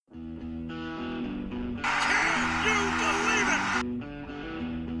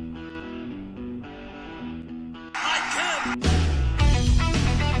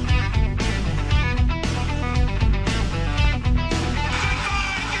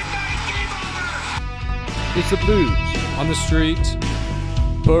It's the blues on the street.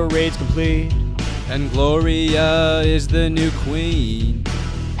 Parade's complete. And Gloria is the new queen.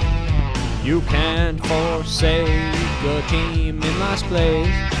 You can't forsake a team in last place.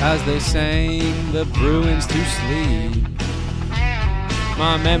 As they sang the Bruins to sleep.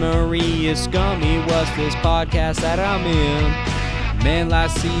 My memory is scummy. What's this podcast that I'm in? Man,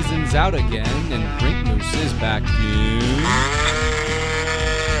 last season's out again, and Brink Moose is back in.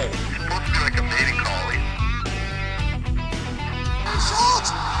 Like a mating collie.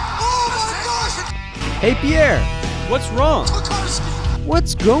 Oh my gosh! Hey Pierre, what's wrong? Tokarski!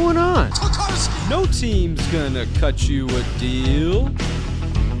 What's going on? Tokarski! No team's gonna cut you a deal.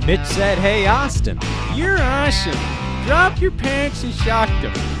 Mitch said, hey Austin, you're awesome. Drop your pants and shock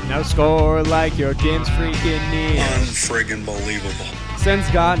them. Now score like your game's freaking near. Unfriggin' believable. Sen's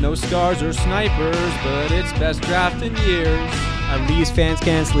got no stars or snipers, but it's best draft in years. At least fans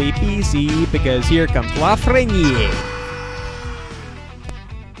can't sleep easy because here comes Lafreniere.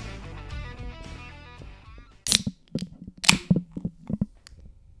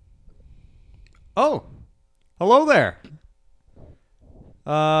 Oh, hello there.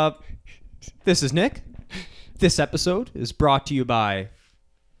 This is Nick. This episode is brought to you by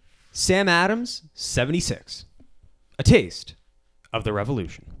Sam Adams 76. A taste of the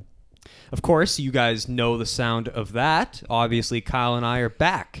revolution. Of course, you guys know the sound of that. Obviously, Kyle and I are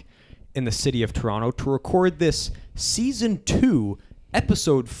back in the city of Toronto to record this Season 2,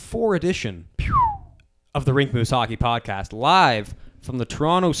 Episode 4 edition of the Rink Moose Hockey Podcast, live from the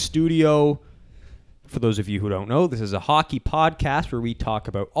Toronto studio. For those of you who don't know, this is a hockey podcast where we talk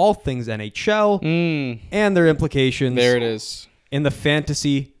about all things NHL and their implications. There it is. In the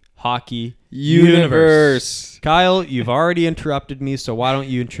fantasy hockey Universe. Kyle, you've already interrupted me, so why don't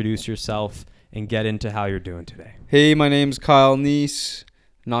you introduce yourself and get into how you're doing today? Hey, my name's Kyle Neese.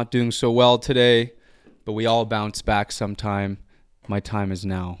 Not doing so well today, but we all bounce back sometime. My time is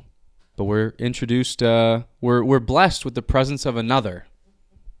now. But we're introduced, we're blessed with the presence of another.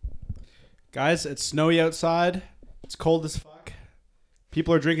 Guys, it's snowy outside. It's cold as fuck.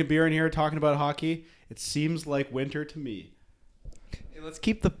 People are drinking beer in here, talking about hockey. It seems like winter to me. Hey, let's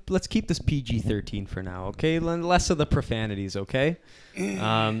keep this PG-13 for now, okay? Less of the profanities, okay?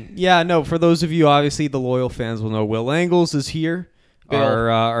 For those of you, obviously, the loyal fans will know Will Angles is here. Bill.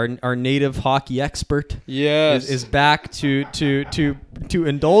 Our native hockey expert Yes. is back to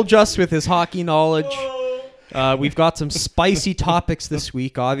indulge us with his hockey knowledge. We've got some spicy topics this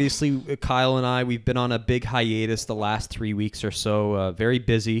week. Obviously, Kyle and I, we've been on a big hiatus the last 3 weeks or so, very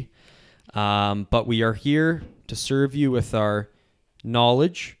busy. But we are here to serve you with our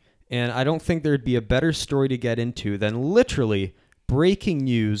knowledge. And I don't think there'd be a better story to get into than literally breaking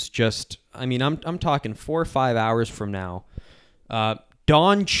news I'm talking 4 or 5 hours from now.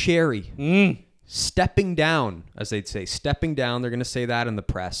 Don Cherry stepping down, as they'd say. Stepping down. They're going to say that in the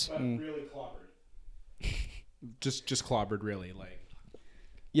press. Really clobbered. Just clobbered, really.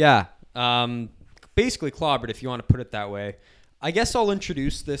 Yeah, basically clobbered, if you want to put it that way. I guess I'll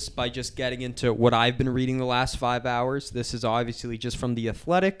introduce this by just getting into what I've been reading the last 5 hours. This is obviously just from The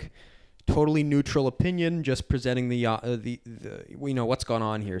Athletic, totally neutral opinion, just presenting the what's going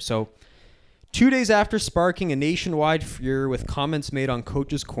on here. So, 2 days after sparking a nationwide furor with comments made on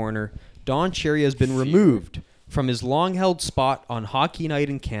Coach's Corner, Don Cherry has been removed from his long-held spot on Hockey Night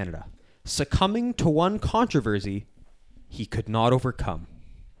in Canada, succumbing to one controversy he could not overcome.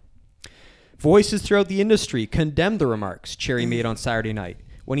 Voices throughout the industry condemned the remarks Cherry made on Saturday night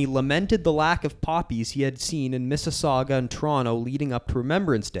when he lamented the lack of poppies he had seen in Mississauga and Toronto leading up to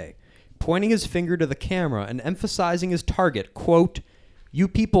Remembrance Day, pointing his finger to the camera and emphasizing his target, quote, "You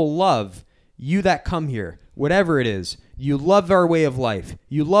people love, you that come here, whatever it is, you love our way of life,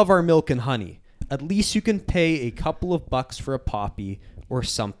 you love our milk and honey. At least you can pay a couple of bucks for a poppy," or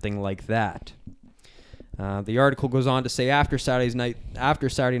something like that. The article goes on to say after Saturday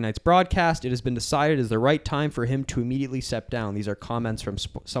night's broadcast, it has been decided it is the right time for him to immediately step down. These are comments from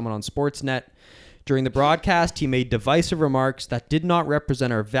someone on Sportsnet. During the broadcast, he made divisive remarks that did not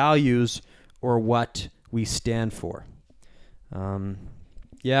represent our values or what we stand for.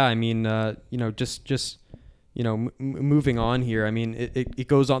 Moving on here. I mean, it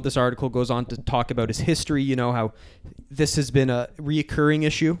goes on. This article goes on to talk about his history. You know how this has been a reoccurring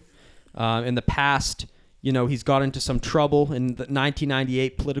issue in the past. You know, he's got into some trouble. In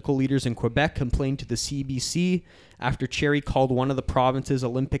 1998, political leaders in Quebec complained to the CBC after Cherry called one of the province's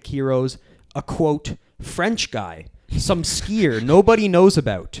Olympic heroes a, quote, French guy, some skier nobody knows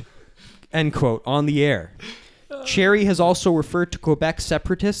about, end quote, on the air. Cherry has also referred to Quebec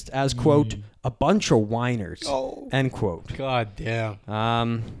separatists as, quote, a bunch of whiners, end quote. God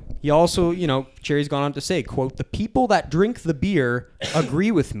damn. He also, Cherry's gone on to say, quote, the people that drink the beer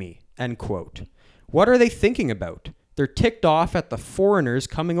agree with me, end quote. What are they thinking about? They're ticked off at the foreigners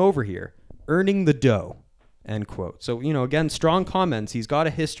coming over here, earning the dough, end quote. So, again, strong comments. He's got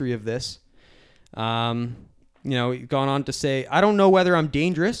a history of this. He's gone on to say, I don't know whether I'm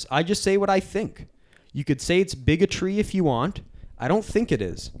dangerous. I just say what I think. You could say it's bigotry if you want. I don't think it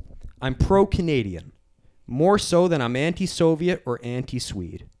is. I'm pro-Canadian, more so than I'm anti-Soviet or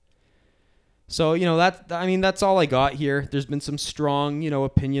anti-Swede. So, that's all I got here. There's been some strong,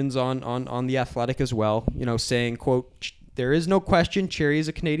 opinions on the Athletic as well, saying, quote, there is no question Cherry is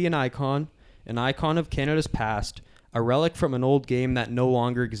a Canadian icon, an icon of Canada's past, a relic from an old game that no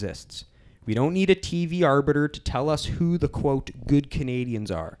longer exists. We don't need a TV arbiter to tell us who the, quote, good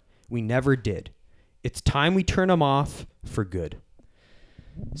Canadians are. We never did. It's time we turn them off for good.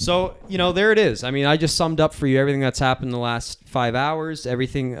 So, there it is. I mean, I just summed up for you everything that's happened in the last 5 hours,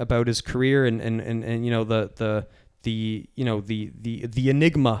 everything about his career and the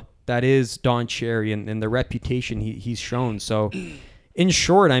enigma that is Don Cherry and the reputation he's shown. So, in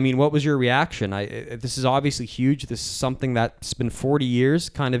short, I mean, what was your reaction? This is obviously huge. This is something that's been 40 years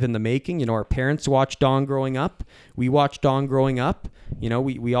kind of in the making. Our parents watched Don growing up. We watched Don growing up.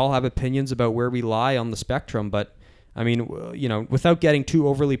 We all have opinions about where we lie on the spectrum, but I mean, without getting too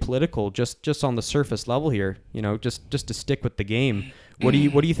overly political, just on the surface level here, just to stick with the game. What do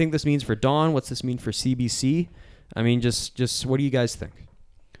you think this means for Don? What's this mean for CBC? I mean, just what do you guys think?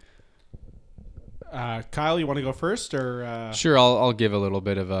 Kyle, you want to go first, or Sure, I'll give a little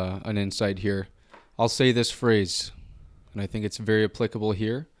bit of an insight here. I'll say this phrase, and I think it's very applicable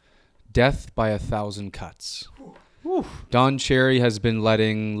here: death by 1,000 cuts. Don Cherry has been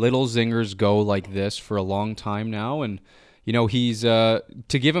letting little zingers go like this for a long time now, and he's to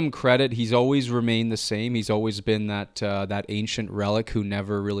give him credit, he's always remained the same. He's always been that ancient relic who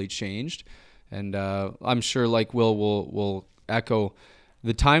never really changed, and I'm sure, like Will will echo,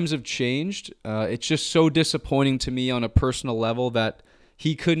 the times have changed. It's just so disappointing to me on a personal level that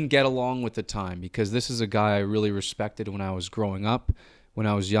he couldn't get along with the time, because this is a guy I really respected when I was growing up, when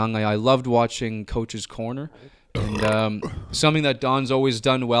I was young. I loved watching Coach's Corner. And something that Don's always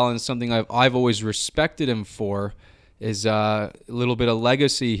done well, and something I've always respected him for, is a little bit of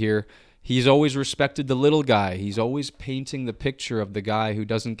legacy here. He's always respected the little guy. He's always painting the picture of the guy who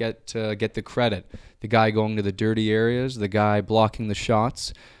doesn't get the credit, the guy going to the dirty areas, the guy blocking the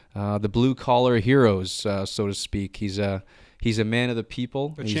shots, the blue-collar heroes, so to speak. He's a man of the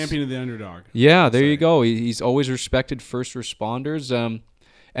people. the champion of the underdog? Yeah, there you go. He's always respected first responders.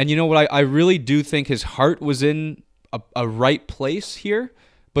 And you know what? I really do think his heart was in a right place here.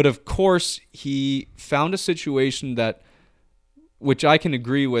 But of course, he found a situation which I can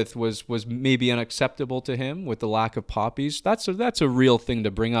agree with, was maybe unacceptable to him with the lack of poppies. That's a real thing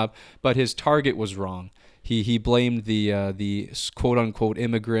to bring up. But his target was wrong. He blamed the quote unquote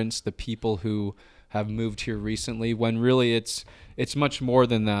immigrants, the people who have moved here recently, when really it's much more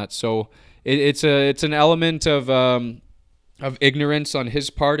than that. So it's an element of ignorance on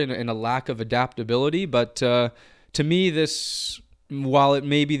his part and a lack of adaptability. But to me, this, while it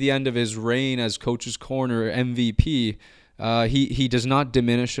may be the end of his reign as Coach's Corner MVP, he does not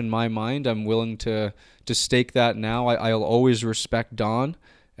diminish in my mind. I'm willing to stake that now. I'll always respect Don,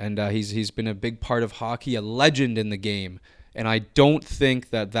 and he's been a big part of hockey, a legend in the game, and I don't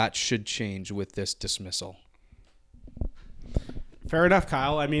think that should change with this dismissal. Fair enough,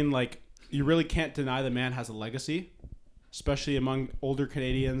 Kyle. I mean, like, you really can't deny the man has a legacy, especially among older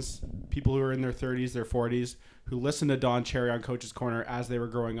Canadians, people who are in their 30s, their 40s, who listened to Don Cherry on Coach's Corner as they were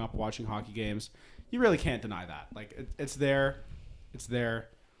growing up watching hockey games. You really can't deny that. Like, it's there. It's there.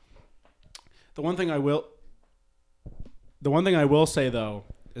 The one thing I will say, though,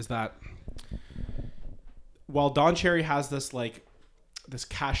 is that while Don Cherry has this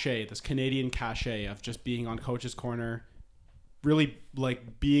cachet, this Canadian cachet of just being on Coach's Corner, really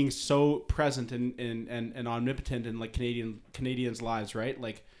like being so present and omnipotent in like Canadians' lives, right?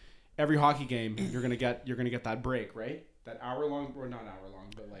 Like every hockey game, you're gonna get that break, right? That hour long, or not hour long,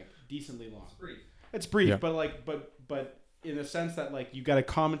 but like decently long. It's brief, yeah. but in the sense that like you got a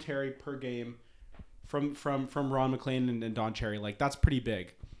commentary per game from Ron MacLean and Don Cherry, like that's pretty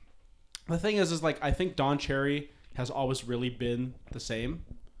big. The thing is like I think Don Cherry has always really been the same.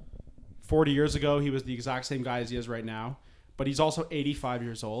 40 years ago, he was the exact same guy as he is right now. But he's also 85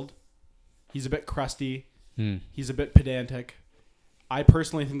 years old. He's a bit crusty. He's a bit pedantic. I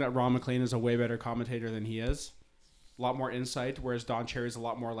personally think that Ron MacLean is a way better commentator than he is. A lot more insight, whereas Don Cherry is a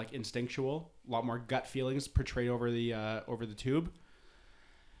lot more like instinctual, a lot more gut feelings portrayed over the tube.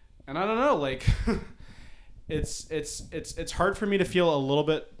 And I don't know, like it's hard for me to feel a little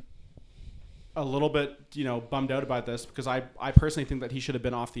bit bummed out about this, because I personally think that he should have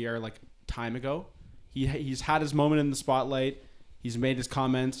been off the air like time ago. He's had his moment in the spotlight. He's made his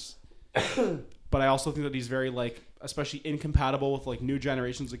comments. But I also think that he's very, like, especially incompatible with, like, new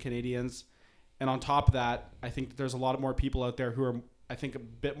generations of Canadians. And on top of that, I think that there's a lot more people out there who are, I think, a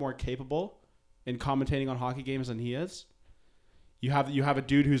bit more capable in commentating on hockey games than he is. You have a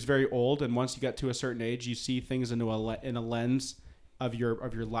dude who's very old, and once you get to a certain age, you see things in a lens of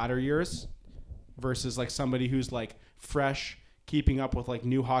your latter years, versus like somebody who's like fresh, keeping up with like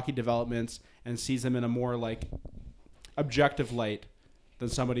new hockey developments, and sees them in a more like objective light than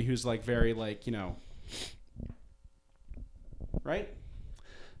somebody who's like very like, right?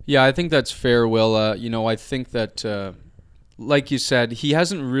 Yeah, I think that's fair, Will. I think that, like you said, he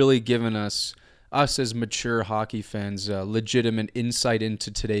hasn't really given us as mature hockey fans legitimate insight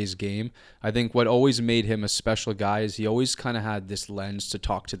into today's game. I think what always made him a special guy is he always kind of had this lens to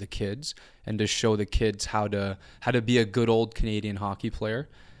talk to the kids and to show the kids how to be a good old Canadian hockey player.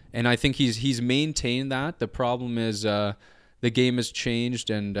 And I think he's maintained that. The problem is the game has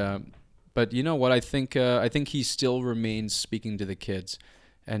changed, and but you know what? I think he still remains speaking to the kids,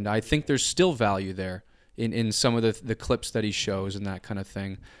 and I think there's still value there in some of the clips that he shows and that kind of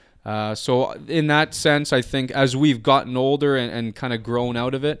thing. So in that sense, I think as we've gotten older and kind of grown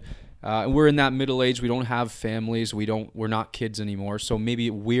out of it, we're in that middle age. We don't have families. We're not kids anymore. So maybe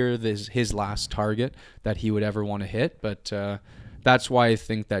we're his last target that he would ever want to hit. But that's why I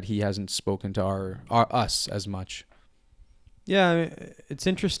think that he hasn't spoken to us as much. Yeah, I mean, it's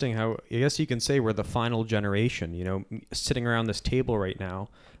interesting how I guess you can say we're the final generation, sitting around this table right now,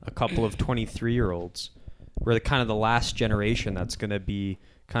 a couple of 23-year-olds. We're kind of the last generation that's going to be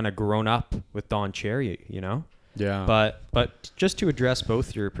kind of grown up with Don Cherry, Yeah. But just to address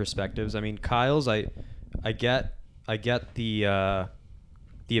both your perspectives, I mean, Kyle's, I get the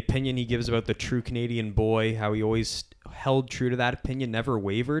opinion he gives about the true Canadian boy, how he always held true to that opinion, never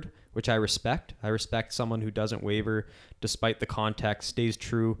wavered, which I respect. I respect someone who doesn't waver despite the context, stays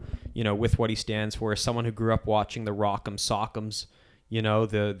true, with what he stands for. As someone who grew up watching the Rock'em Sock'ems,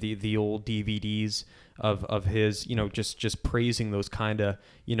 the old DVDs of his, just praising those kind of,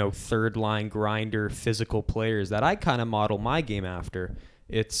 third line grinder physical players that I kind of model my game after.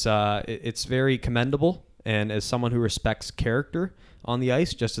 It's very commendable, and as someone who respects character on the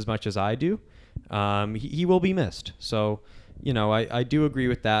ice just as much as I do, he will be missed. So, I do agree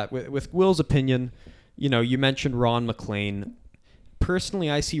with that. With Will's opinion, you mentioned Ron MacLean. Personally,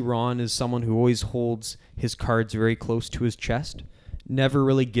 I see Ron as someone who always holds his cards very close to his chest. Never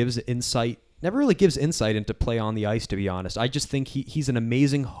really gives insight into play on the ice, to be honest. I just think he's an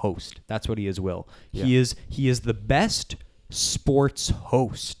amazing host. That's what he is, Will. Yeah. He is the best sports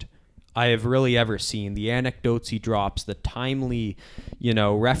host I have really ever seen. The anecdotes he drops, the timely,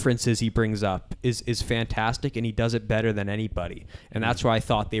 references he brings up is fantastic, and he does it better than anybody. And that's why I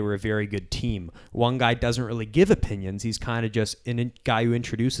thought they were a very good team. One guy doesn't really give opinions. He's kind of just a guy who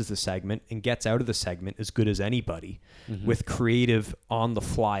introduces the segment and gets out of the segment as good as anybody with creative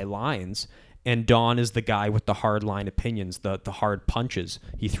on-the-fly lines. And Don is the guy with the hard line opinions, the hard punches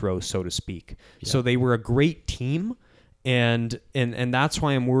he throws, so to speak. Yeah. So they were a great team. And that's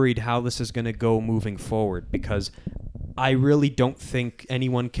why I'm worried how this is going to go moving forward, because I really don't think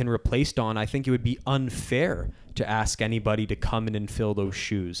anyone can replace Don. I think it would be unfair to ask anybody to come in and fill those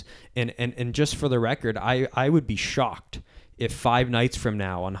shoes. And just for the record, I would be shocked if 5 nights from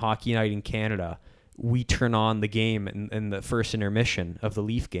now on Hockey Night in Canada, we turn on the game in the first intermission of the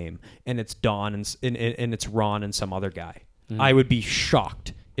Leaf game, and it's Don and it's Ron and some other guy. I would be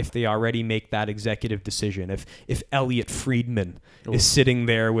shocked if they already make that executive decision. If Elliot Friedman is sitting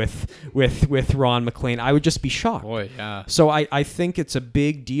there with Ron MacLean, I would just be shocked. Boy, yeah. So I think it's a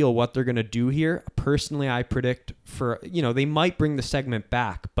big deal what they're going to do here. Personally, I predict they might bring the segment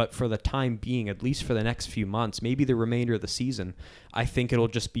back, but for the time being, at least for the next few months, maybe the remainder of the season, I think it'll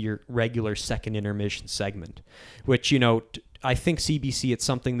just be your regular second intermission segment, which, I think CBC, it's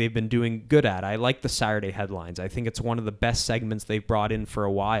something they've been doing good at. I like the Saturday headlines. I think it's one of the best segments they've brought in for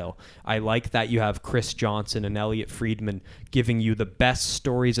a while. I like that you have Chris Johnson and Elliot Friedman giving you the best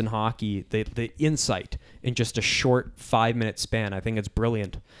stories in hockey, the insight in just a short 5-minute span. I think it's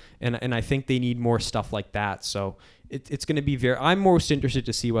brilliant. And I think they need more stuff like that. So it's going to be I'm most interested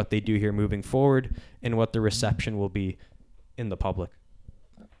to see what they do here moving forward and what the reception will be in the public.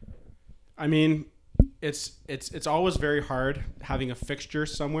 I mean, it's always very hard having a fixture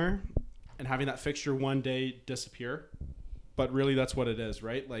somewhere and having that fixture one day disappear. But really, that's what it is,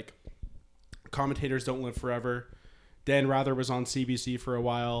 right? Like, commentators don't live forever. Dan Rather was on CBC for a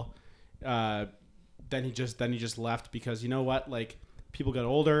while. Then he just left because you know what? Like people get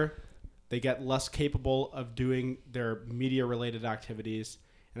older, they get less capable of doing their media related activities,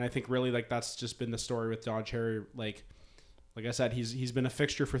 and I think really like that's just been the story with Don Cherry. Like I said, he's been a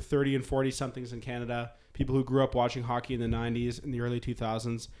fixture for 30 and 40 somethings in Canada. People who grew up watching hockey in the 90s, in the early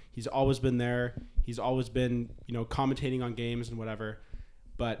 2000s, he's always been there. He's always been, commentating on games and whatever.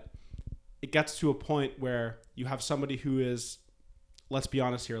 But it gets to a point where you have somebody who is, let's be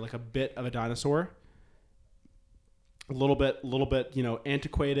honest here, like a bit of a dinosaur, a little bit,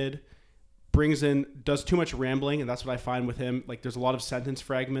 antiquated, does too much rambling, and that's what I find with him. Like there's a lot of sentence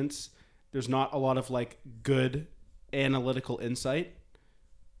fragments. There's not a lot of like good analytical insight,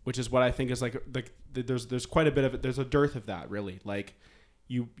 which is what I think is like there's quite a bit of it. There's a dearth of that, really. Like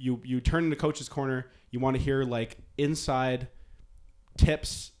you turn into Coach's Corner, you want to hear like inside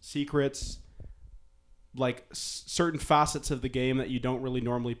tips, secrets, like certain facets of the game that you don't really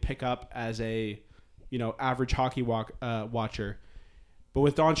normally pick up as a average hockey watcher. But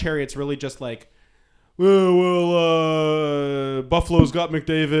with Don Cherry, it's really just like, Buffalo's got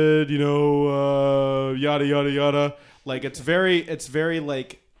McDavid, yada yada yada. Like it's very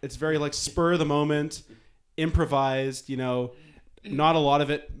like spur of the moment, improvised. Not a lot of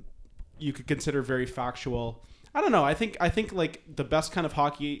it you could consider very factual. I don't know. I think like the best kind of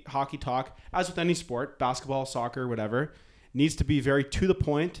hockey talk, as with any sport, basketball, soccer, whatever, needs to be very to the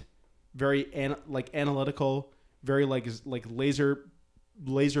point, very analytical, very like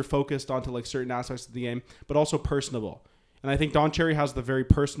laser focused onto like certain aspects of the game, but also personable. And I think Don Cherry has the very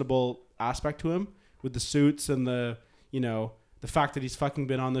personable aspect to him with the suits and the fact that he's fucking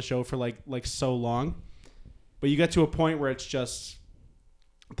been on the show for like so long. But you get to a point where it's just,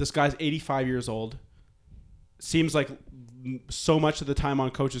 this guy's 85 years old. Seems like so much of the time on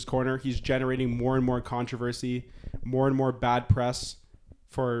Coach's Corner, he's generating more and more controversy, more and more bad press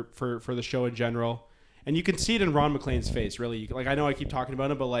for the show in general. And you can see it in Ron MacLean's face, really. Like, I know I keep talking about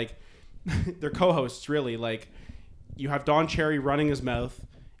it, but like they're co-hosts, really. Like you have Don Cherry running his mouth,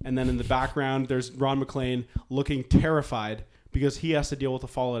 and then in the background there's Ron MacLean looking terrified because he has to deal with the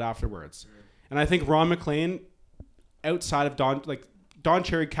fallout afterwards. And I think Ron MacLean, outside of Don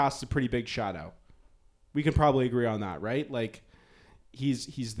Cherry casts a pretty big shadow. We can probably agree on that, right? Like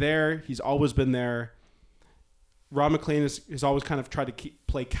he's there. He's always been there. Ron MacLean has always kind of tried to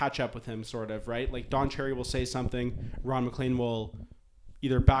play catch up with him, sort of, right? Like Don Cherry will say something, Ron MacLean will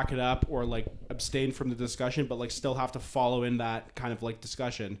either back it up or like abstain from the discussion, but like still have to follow in that kind of like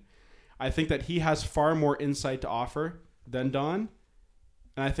discussion. I think that he has far more insight to offer than Don,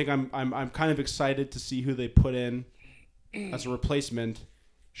 and I think I'm kind of excited to see who they put in as a replacement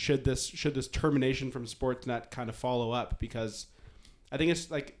should this termination from Sportsnet kind of follow up, because I think it's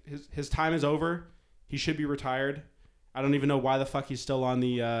like his time is over. He should be retired. I don't even know why the fuck he's still on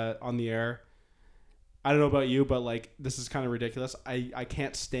the air. I don't know about you, but like this is kind of ridiculous. I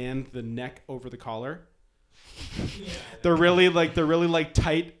can't stand the neck over the collar. They're really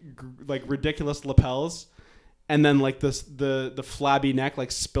tight, like ridiculous lapels, and then like the flabby neck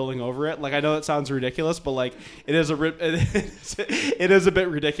like spilling over it. Like I know it sounds ridiculous, but like it is a bit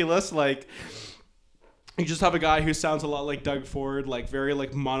ridiculous. Like you just have a guy who sounds a lot like Doug Ford, like very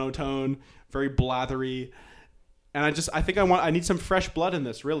like monotone, very blathery. And I need some fresh blood in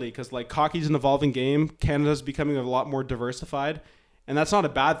this, really, because like hockey's an evolving game. Canada's becoming a lot more diversified, and that's not a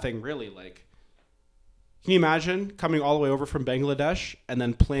bad thing, really. Like, can you imagine coming all the way over from Bangladesh and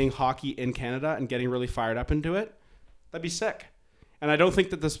then playing hockey in Canada and getting really fired up into it? That'd be sick. And I don't think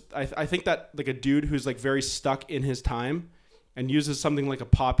that I think that like a dude who's like very stuck in his time and uses something like a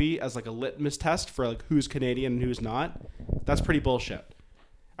poppy as like a litmus test for like who's Canadian and who's not, that's pretty bullshit.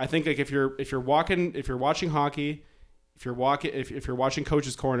 I think like if you're watching hockey, if you're watching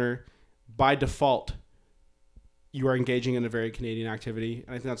Coach's Corner, by default, you are engaging in a very Canadian activity,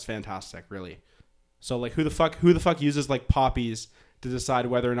 and I think that's fantastic, really. So like who the fuck uses like poppies to decide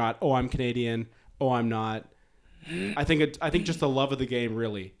whether or not, oh, I'm Canadian, oh, I'm not. I think just the love of the game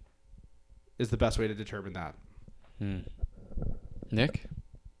really is the best way to determine that. Nick?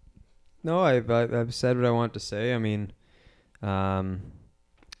 No, I've said what I want to say. I mean,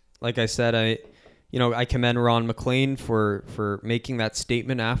 like I said, I commend Ron MacLean for making that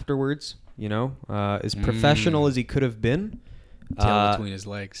statement afterwards. As professional as he could have been. Tail between his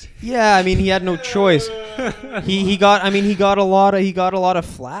legs. Yeah, I mean, he had no choice. he got a lot of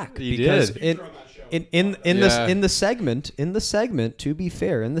flack. He because did. In the segment, to be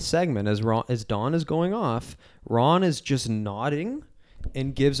fair, in the segment as Don is going off, Ron is just nodding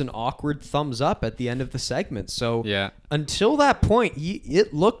and gives an awkward thumbs up at the end of the segment. So Yeah. until that point,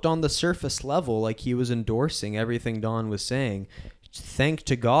 it looked on the surface level like he was endorsing everything Don was saying. Thank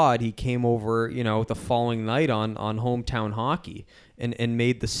to God he came over, the following night on Hometown Hockey and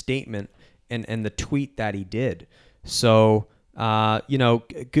made the statement and the tweet that he did. So,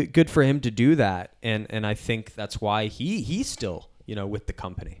 good for him to do that. And I think that's why he's still, with the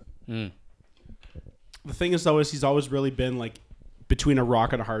company. Mm. The thing is, though, is he's always really been like between a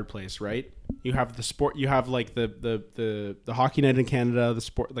rock and a hard place, right? You have the sport, you have like the Hockey Night in Canada, the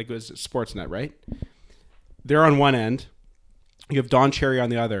sport, like it was Sportsnet, right? They're on one end. You have Don Cherry on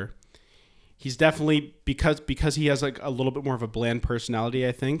the other. He's definitely, because he has like a little bit more of a bland personality,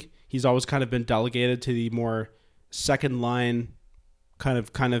 I think he's always kind of been delegated to the more second line kind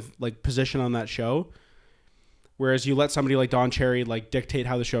of like position on that show. Whereas you let somebody like Don Cherry like dictate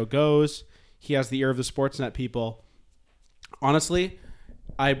how the show goes. He has the ear of the Sportsnet people. Honestly,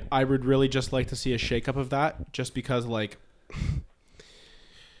 I would really just like to see a shakeup of that, just because like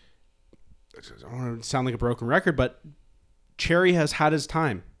I don't want to sound like a broken record, but Cherry has had his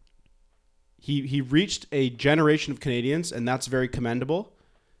time. He reached a generation of Canadians, and that's very commendable.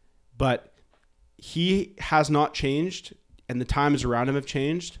 But he has not changed, and the times around him have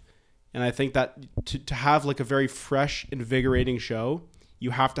changed. And I think that to have like a very fresh, invigorating show, you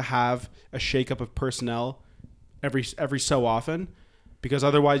have to have a shakeup of personnel every so often, because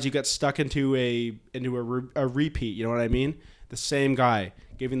otherwise you get stuck into a repeat. You know what I mean? The same guy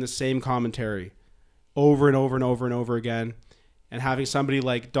giving the same commentary over and over and over and over again, and having somebody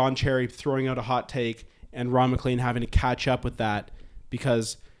like Don Cherry throwing out a hot take and Ron MacLean having to catch up with that,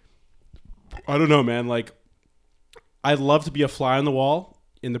 because I don't know, man. Like, I'd love to be a fly on the wall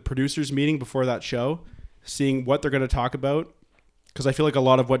in the producers meeting before that show, seeing what they're going to talk about, because I feel like a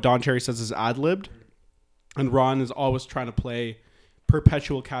lot of what Don Cherry says is ad-libbed, and Ron is always trying to play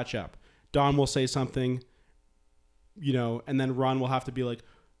perpetual catch-up. Don will say something, and then Ron will have to be like,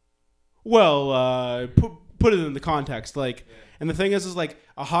 well, put it in the context. Like, and the thing is like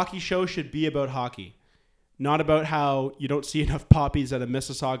a hockey show should be about hockey, not about how you don't see enough poppies at a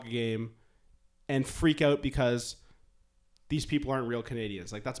Mississauga game and freak out because these people aren't real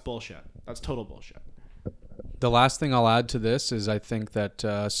Canadians. Like, that's bullshit. That's total bullshit. The last thing I'll add to this is I think that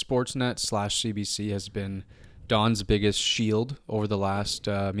Sportsnet/CBC has been Don's biggest shield over the last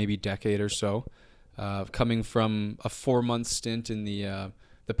maybe decade or so. Coming from a 4-month stint in the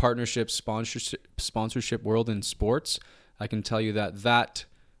partnership sponsorship world in sports, I can tell you that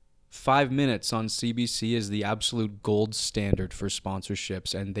 5 minutes on CBC is the absolute gold standard for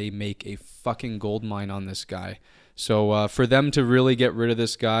sponsorships, and they make a fucking gold mine on this guy. So for them to really get rid of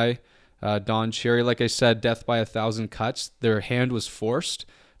this guy, Don Cherry, like I said, death by 1,000 cuts. Their hand was forced.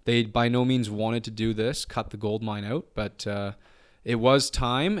 They by no means wanted to do this, cut the gold mine out, but it was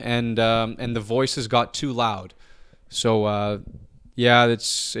time, and the voices got too loud. So yeah,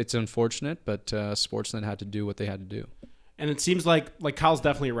 it's unfortunate, but Sportsnet had to do what they had to do. And it seems like Kyle's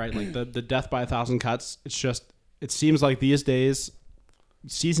definitely right. Like the death by 1,000 cuts. It seems like these days,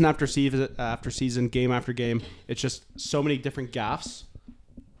 season after season, game after game, it's just so many different gaffes.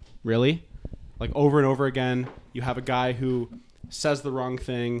 Really, like over and over again, you have a guy who says the wrong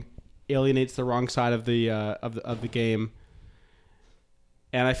thing, alienates the wrong side of the game.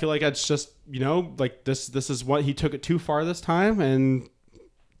 And I feel like it's just, like this is what he took it too far this time, and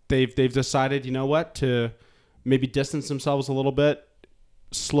they've decided, to maybe distance themselves a little bit,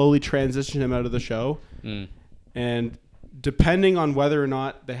 slowly transition him out of the show. And depending on whether or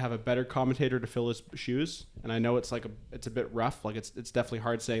not they have a better commentator to fill his shoes, and I know it's a bit rough, like it's definitely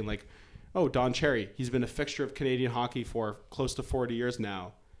hard saying like, oh, Don Cherry, he's been a fixture of Canadian hockey for close to 40 years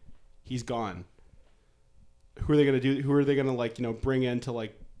now. He's gone. Who are they going to do? Who are they going to bring in to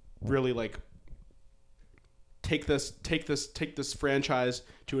really take this franchise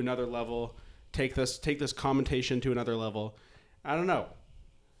to another level, take this commentation to another level? I don't know.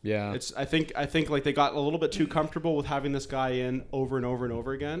 Yeah. I think like they got a little bit too comfortable with having this guy in over and over and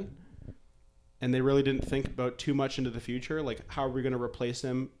over again, and they really didn't think about too much into the future. Like, how are we going to replace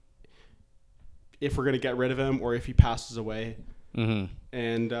him if we're going to get rid of him, or if he passes away? Mm-hmm.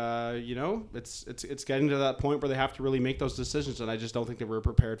 And it's getting to that point where they have to really make those decisions, and I just don't think they were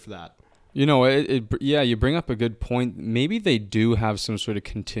prepared for that. You bring up a good point. Maybe they do have some sort of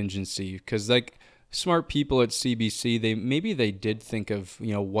contingency, because like smart people at CBC, they did think of,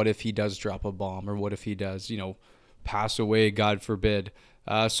 what if he does drop a bomb, or what if he does, pass away, God forbid.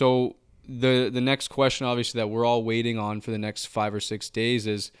 So the next question, obviously, that we're all waiting on for the next 5 or 6 days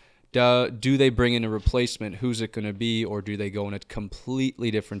is, do they bring in a replacement? Who's it going to be? Or do they go in a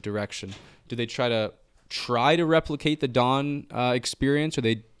completely different direction? Do they try to try to replicate the Don experience, or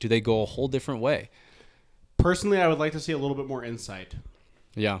do they go a whole different way? Personally, I would like to see a little bit more insight.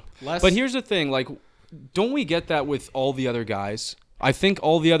 Yeah. Less- But here's the thing, like, don't we get that with all the other guys? I think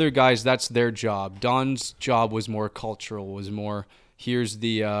all the other guys, that's their job. Don's job was more cultural, was more, here's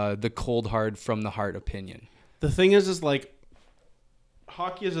the cold hard from the heart opinion. The thing is like,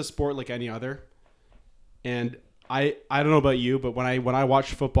 hockey is a sport like any other. And I don't know about you, but when I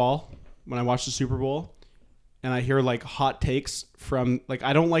watch football, when I watch the Super Bowl, and I hear like hot takes from, like,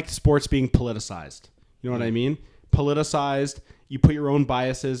 I don't like sports being politicized. You know what I mean? Politicized. You put your own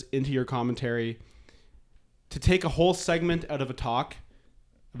biases into your commentary. To take a whole segment out of a talk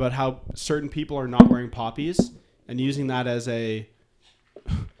about how certain people are not wearing poppies and using that as a,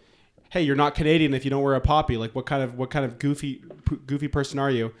 hey, you're not Canadian if you don't wear a poppy. Like, what kind of goofy person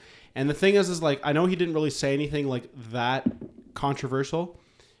are you? And the thing is like, I know he didn't really say anything like that controversial,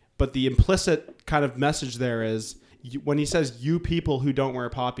 but the implicit kind of message there is, when he says you people who don't wear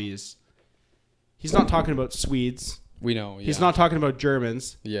poppies, he's not talking about Swedes. We know. Yeah. He's not talking about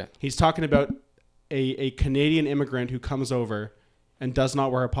Germans. Yeah. He's talking about a Canadian immigrant who comes over and does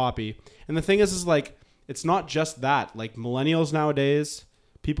not wear a poppy. And the thing is like, it's not just that. Like, millennials nowadays,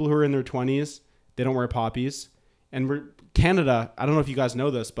 people who are in their 20s, they don't wear poppies. And Canada, I don't know if you guys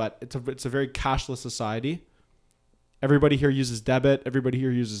know this, but it's a very cashless society. Everybody here uses debit. Everybody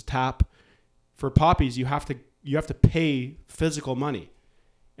here uses tap. For poppies, you have to pay physical money.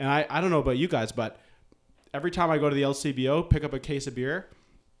 And I don't know about you guys, but every time I go to the LCBO, pick up a case of beer,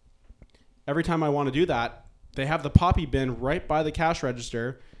 every time I want to do that, they have the poppy bin right by the cash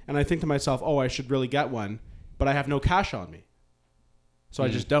register, and I think to myself, oh, I should really get one, but I have no cash on me. So I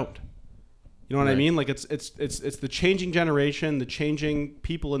just don't. You know what I mean? Like, it's the changing generation, the changing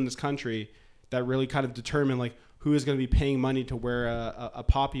people in this country that really kind of determine like who is going to be paying money to wear a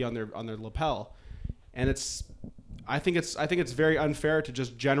poppy on their lapel. And I think it's very unfair to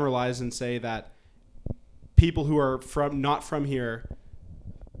just generalize and say that people who are not from here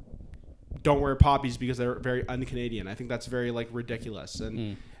don't wear poppies because they're very un-Canadian. I think that's very like ridiculous.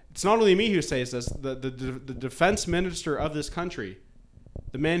 And it's not only me who says this. The defense minister of this country,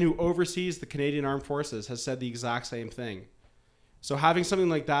 the man who oversees the Canadian Armed Forces, has said the exact same thing. So having something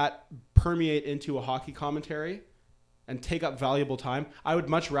like that permeate into a hockey commentary and take up valuable time, I would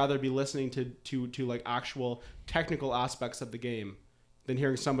much rather be listening to like actual technical aspects of the game than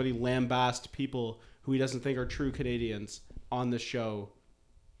hearing somebody lambaste people who he doesn't think are true Canadians on the show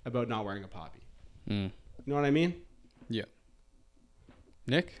about not wearing a poppy. You know what I mean? Yeah.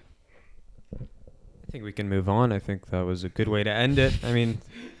 Nick? I think we can move on. I think that was a good way to end it. I mean,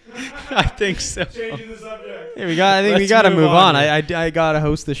 I think so. Changing the subject. I think we Let's got to move move on. on. I got to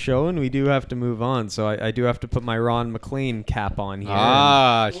host the show, and we do have to move on. So I do have to put my Ron McLean cap on here.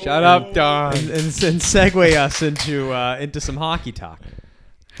 Shut up, Don. and segue us into some hockey talk.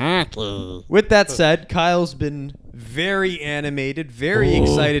 With that said, Kyle's been very animated, very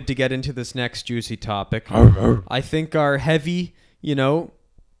excited to get into this next juicy topic. I think our heavy,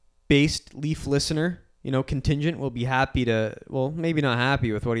 based Leaf listener, contingent will be happy to, well, maybe not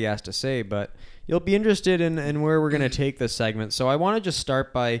happy with what he has to say, but you'll be interested in where we're going to take this segment. So I want to just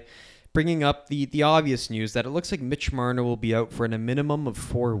start by bringing up the obvious news that it looks like Mitch Marner will be out for a minimum of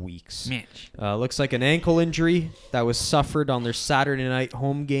 4 weeks. Looks like an ankle injury that was suffered on their Saturday night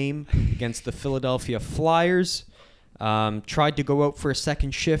home game against the Philadelphia Flyers. Tried to go out for a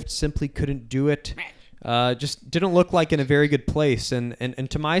second shift, simply couldn't do it. Just didn't look like in a very good place. And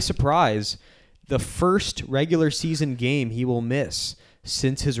to my surprise, the first regular season game he will miss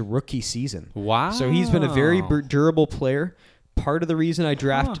since his rookie season. Wow. So he's been a very durable player. Part of the reason I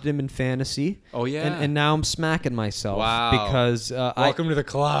drafted him in fantasy. Oh, yeah. And now I'm smacking myself. Wow. Because Welcome to the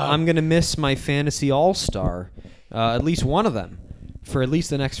club. I'm going to miss my fantasy all-star, at least one of them, for at least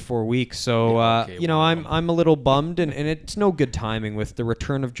the next 4 weeks. So, I'm a little bummed, and it's no good timing with the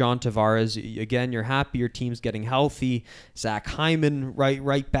return of John Tavares. Again, you're happy your team's getting healthy. Zach Hyman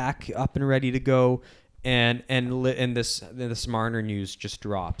right back up and ready to go. And this Marner news just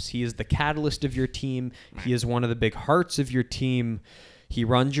drops. He is the catalyst of your team. He is one of the big hearts of your team. He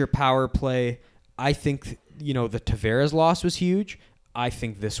runs your power play. I think, the Tavares loss was huge. I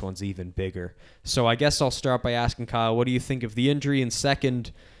think this one's even bigger. So I guess I'll start by asking Kyle, what do you think of the injury? And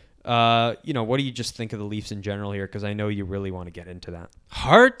second, what do you just think of the Leafs in general here? Because I know you really want to get into that.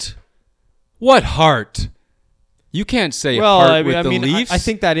 Heart? What heart? You can't say heart with the Leafs. I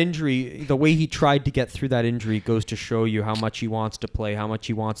think that injury, the way he tried to get through that injury, goes to show you how much he wants to play, how much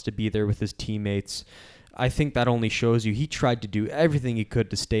he wants to be there with his teammates. I think that only shows you he tried to do everything he could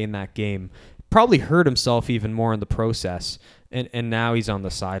to stay in that game. Probably hurt himself even more in the process, and now he's on the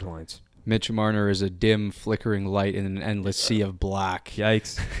sidelines. Mitch Marner is a dim, flickering light in an endless sea of black.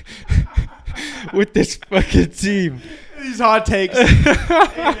 Yikes. With this fucking team. These hot takes.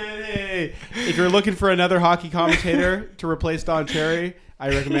 Hey. If you're looking for another hockey commentator to replace Don Cherry, I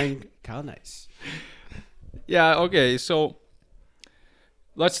recommend Kyle Nice. Yeah, okay, so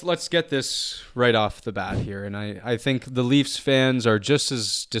let's get this right off the bat here. And I think the Leafs fans are just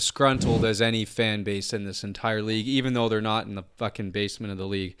as disgruntled as any fan base in this entire league, even though they're not in the fucking basement of the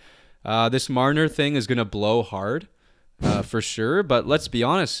league. This Marner thing is going to blow hard for sure, but let's be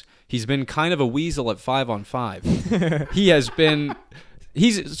honest, he's been kind of a weasel at 5-on-5.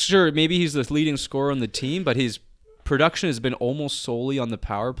 Maybe he's the leading scorer on the team, but his production has been almost solely on the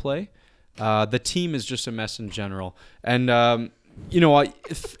power play. The team is just a mess in general. And,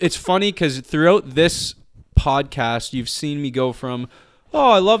 it's funny because throughout this podcast, you've seen me go from,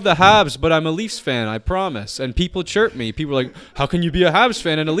 I love the Habs, but I'm a Leafs fan, I promise. And people chirp me. People are like, how can you be a Habs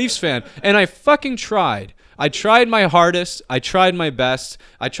fan and a Leafs fan? And I fucking tried. I tried my hardest. I tried my best.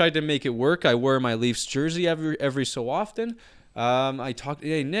 I tried to make it work. I wear my Leafs jersey every so often. I talked,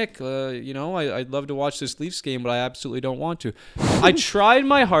 hey, Nick, I'd love to watch this Leafs game, but I absolutely don't want to. I tried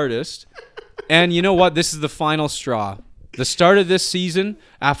my hardest. And you know what? This is the final straw. The start of this season,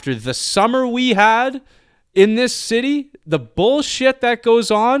 after the summer we had in this city, the bullshit that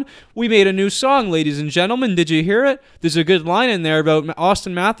goes on, we made a new song, ladies and gentlemen. Did you hear it? There's a good line in there about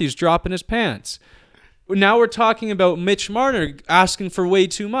Austin Matthews dropping his pants. Now we're talking about Mitch Marner asking for way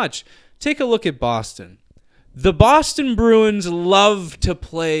too much. Take a look at Boston. The Boston Bruins love to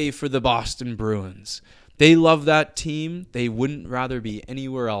play for the Boston Bruins. They love that team. They wouldn't rather be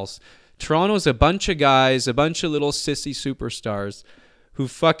anywhere else. Toronto's a bunch of guys, a bunch of little sissy superstars who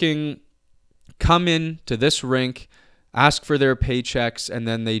fucking come in to this rink, ask for their paychecks, and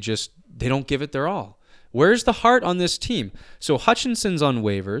then they don't give it their all. Where's the heart on this team? So Hutchinson's on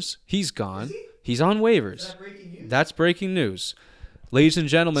waivers. He's gone. He's on waivers. Is that breaking news? That's breaking news. Ladies and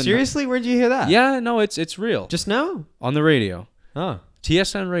gentlemen. Seriously? Where'd you hear that? Yeah, no, it's real. Just now? On the radio. Oh.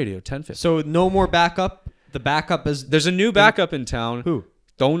 TSN Radio, 1050. So no more backup? The backup is... There's a new backup in town. Who?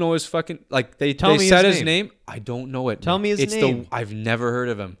 Don't know his fucking... Like, they me said his his name. I don't know it. Tell me his name. I've never heard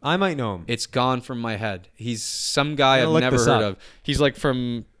of him. I might know him. It's gone from my head. He's some guy I've never heard of. He's like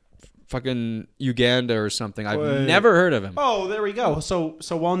from fucking Uganda or something. I've never heard of him. Oh, there we go. So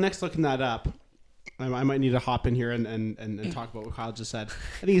while Nick's looking that up, I might need to hop in here and talk about what Kyle just said.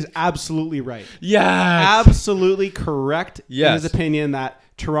 I think he's absolutely right. Yeah. Absolutely correct Yes. in his opinion that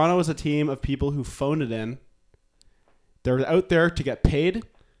Toronto is a team of people who phoned it in. They're out there to get paid.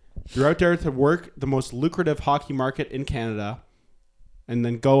 They're out there to work the most lucrative hockey market in Canada and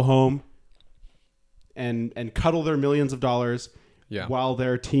then go home and cuddle their millions of dollars while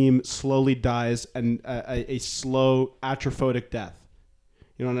their team slowly dies and a slow atrophotic death.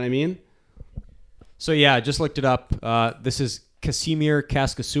 You know what I mean? So yeah, I just looked it up. This is Casimir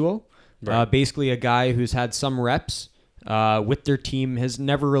Kaskasuo, basically a guy who's had some reps with their team, has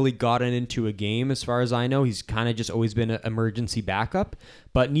never really gotten into a game as far as I know. He's kind of just always been an emergency backup.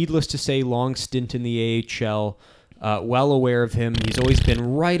 But needless to say, long stint in the AHL, well aware of him. He's always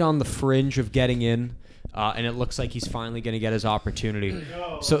been right on the fringe of getting in. And it looks like he's finally going to get his opportunity.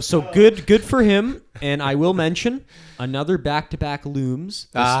 So good for him. And I will mention another back-to-back looms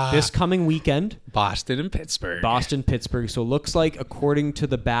this coming weekend. Boston and Pittsburgh. Boston-Pittsburgh. So it looks like, according to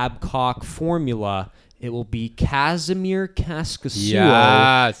the Babcock formula, it will be Casimir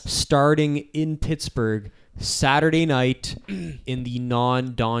Kaskasuo starting in Pittsburgh Saturday night in the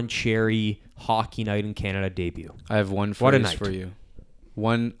non-Don Cherry Hockey Night in Canada debut. I have one phrase for you.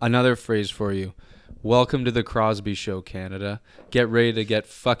 Another phrase for you. Welcome to the Crosby Show, Canada. Get ready to get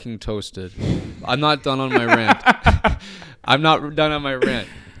fucking toasted. I'm not done on my rant.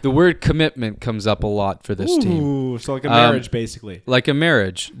 The word commitment comes up a lot for this team. Ooh, so like a marriage, basically. Like a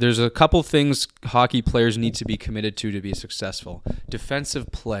marriage. There's a couple things hockey players need to be committed to be successful.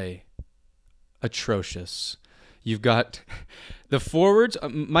 Defensive play. Atrocious. You've got the forwards.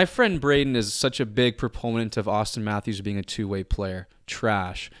 My friend Braden is such a big proponent of Austin Matthews being a two-way player.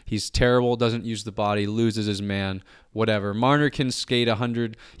 Trash. He's terrible, doesn't use the body, loses his man, whatever. Marner can skate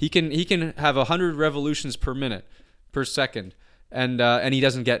 100. He can have 100 revolutions per second. And he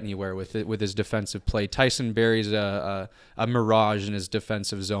doesn't get anywhere with it with his defensive play. Tyson Barrie's a mirage in his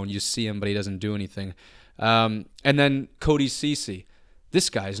defensive zone. You see him, but he doesn't do anything. And then Cody Ceci. This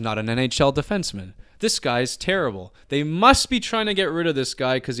guy's not an NHL defenseman. This guy's terrible. They must be trying to get rid of this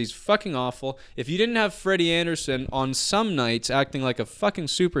guy because he's fucking awful. If you didn't have Freddie Anderson on some nights acting like a fucking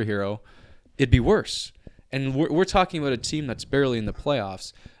superhero, it'd be worse. And we're talking about a team that's barely in the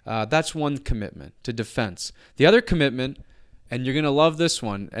playoffs. That's one commitment to defense. The other commitment, and you're gonna love this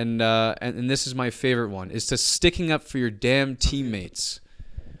one, and this is my favorite one, is to sticking up for your damn teammates.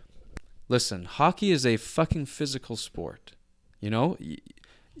 Listen, hockey is a fucking physical sport. You know,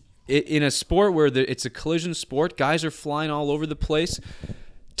 in a sport where it's a collision sport, guys are flying all over the place.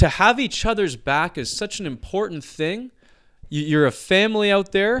 To have each other's back is such an important thing. You're a family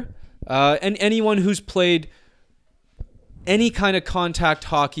out there, and anyone who's played any kind of contact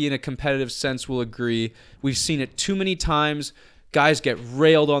hockey in a competitive sense will agree. We've seen it too many times. Guys get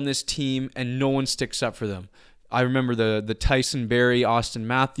railed on this team and no one sticks up for them. I remember the Tyson Barrie, Austin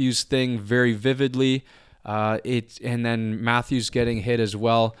Matthews thing very vividly. And then Matthews getting hit as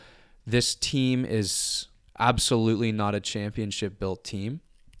well. This team is absolutely not a championship built team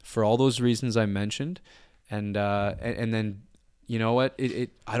for all those reasons I mentioned. And then, you know what?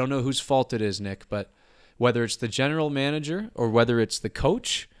 I don't know whose fault it is, Nick, but whether it's the general manager or whether it's the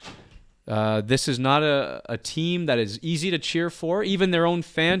coach, this is not a team that is easy to cheer for. Even their own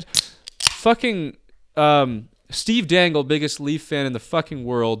fans. Fucking Steve Dangle, biggest Leaf fan in the fucking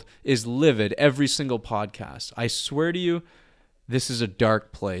world, is livid every single podcast. I swear to you, this is a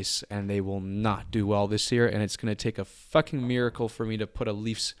dark place, and they will not do well this year, and it's going to take a fucking miracle for me to put a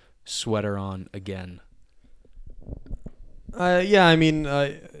Leafs sweater on again. Yeah, I mean,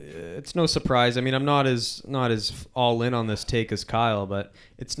 it's no surprise. I mean, I'm not as all in on this take as Kyle, but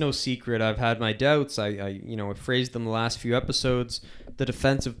it's no secret I've had my doubts. I have phrased them the last few episodes. The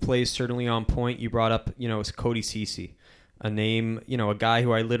defensive play is certainly on point. You brought up, it's Cody Ceci, a name, a guy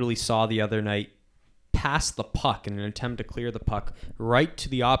who I literally saw the other night pass the puck in an attempt to clear the puck right to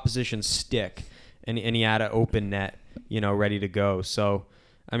the opposition stick, and he had an open net, ready to go. So,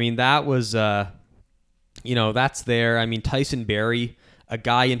 I mean, that was... that's there. I mean, Tyson Barrie, a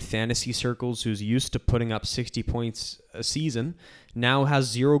guy in fantasy circles who's used to putting up 60 points a season, now has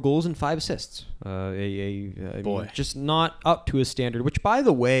 0 goals and 5 assists. Just not up to his standard, which, by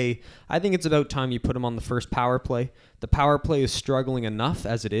the way, I think it's about time you put him on the first power play. The power play is struggling enough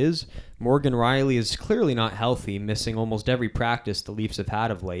as it is. Morgan Rielly is clearly not healthy, missing almost every practice the Leafs have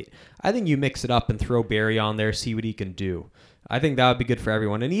had of late. I think you mix it up and throw Barrie on there, see what he can do. I think that would be good for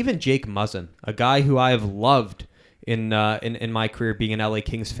everyone. And even Jake Muzzin, a guy who I have loved in my career being an LA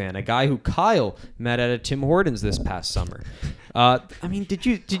Kings fan, a guy who Kyle met at a Tim Hortons this past summer. I mean, did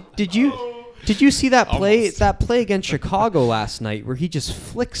you see that play? Almost. That play against Chicago last night, where he just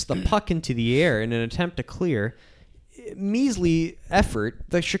flicks the puck into the air in an attempt to clear? Measly effort.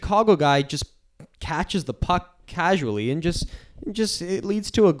 The Chicago guy just catches the puck casually and just it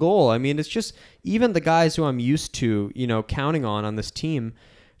leads to a goal. I mean, it's just even the guys who I'm used to, counting on this team,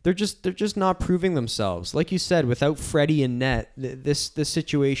 they're just not proving themselves. Like you said, without Freddie and net, this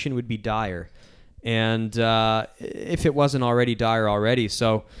situation would be dire. And if it wasn't already dire already.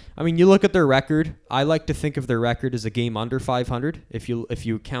 So, I mean, you look at their record. I like to think of their record as a game under 500. If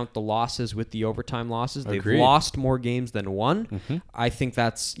you count the losses with the overtime losses, Agreed. They've lost more games than won. Mm-hmm. I think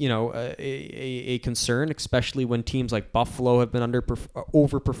that's a concern, especially when teams like Buffalo have been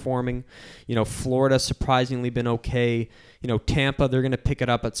overperforming. Florida surprisingly been okay. Tampa, they're going to pick it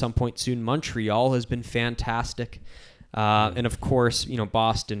up at some point soon. Montreal has been fantastic. And of course,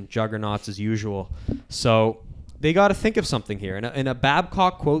 Boston, juggernauts as usual. So they got to think of something here. And a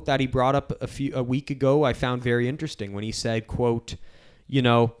Babcock quote that he brought up a week ago, I found very interesting when he said, quote,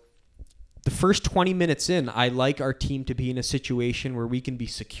 the first 20 minutes in, I like our team to be in a situation where we can be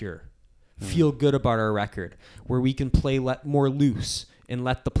secure, feel good about our record, where we can play more loose and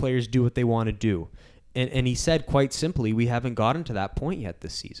let the players do what they want to do. And he said quite simply, we haven't gotten to that point yet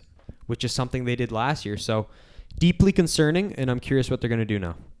this season, which is something they did last year. So deeply concerning, and I'm curious what they're going to do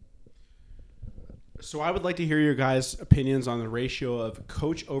now. So I would like to hear your guys' opinions on the ratio of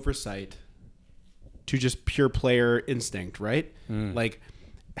coach oversight to just pure player instinct, right? Like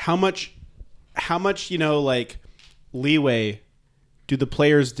how much leeway do the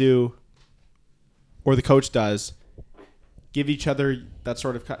players do or the coach does give each other that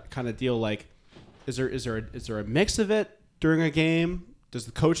sort of kind of deal? Like is there a mix of it during a game? Does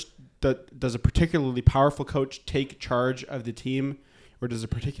a particularly powerful coach take charge of the team, or does a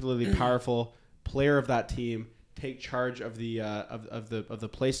particularly powerful player of that team take charge of the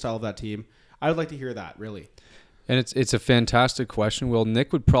play style of that team? I would like to hear that, really. And it's a fantastic question. Well,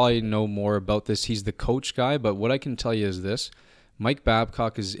 Nick would probably know more about this. He's the coach guy, but what I can tell you is this. Mike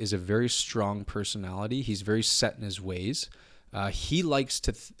Babcock is a very strong personality. He's very set in his ways. He likes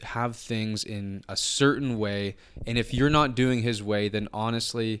to have things in a certain way, and if you're not doing his way, then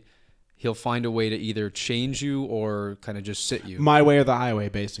honestly, he'll find a way to either change you or kind of just sit you. My way or the highway,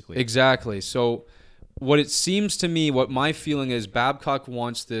 basically. Exactly. So what it seems to me, what my feeling is, Babcock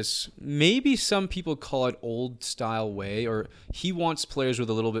wants this, maybe some people call it old style way, or he wants players with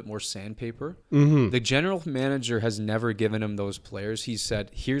a little bit more sandpaper. Mm-hmm. The general manager has never given him those players. He said,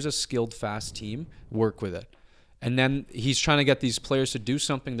 here's a skilled, fast team, work with it. And then he's trying to get these players to do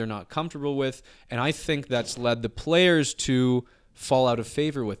something they're not comfortable with. And I think that's led the players to fall out of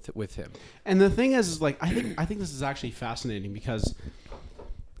favor with him. And the thing is like, I think this is actually fascinating because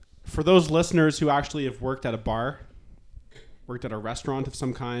for those listeners who actually have worked at a bar, worked at a restaurant of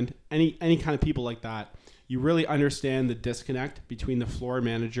some kind, any kind of people like that, you really understand the disconnect between the floor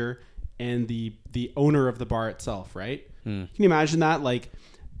manager and the owner of the bar itself, right? Can you imagine that? Like,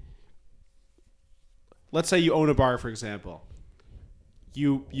 let's say you own a bar, for example.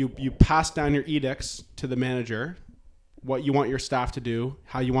 You pass down your edicts to the manager, what you want your staff to do,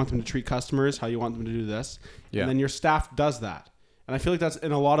 how you want them to treat customers, how you want them to do this. Yeah. And then your staff does that. And I feel like that's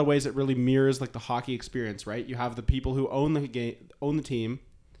in a lot of ways it really mirrors like the hockey experience, right? You have the people who own the game, own the team,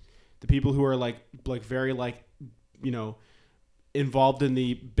 the people who are like very like, you know, involved in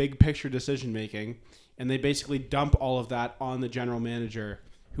the big picture decision making, and they basically dump all of that on the general manager,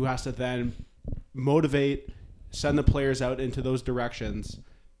 who has to then motivate, send the players out into those directions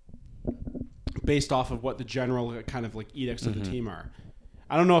based off of what the general kind of like edicts of the team are.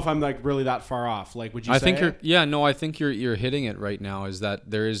 I don't know if I'm like really that far off. Like, would you say? I think you're hitting it right now, is that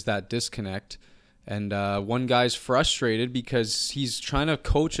there is that disconnect. And one guy's frustrated because he's trying to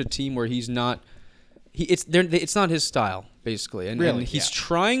coach a team where he's not, it's not his style, basically. And he's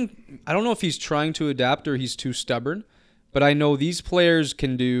trying, I don't know if he's trying to adapt or he's too stubborn, but I know these players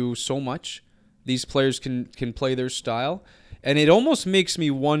can do so much. These players can play their style. And it almost makes me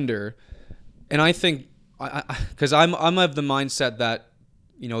wonder, and I think, because I'm of the mindset that,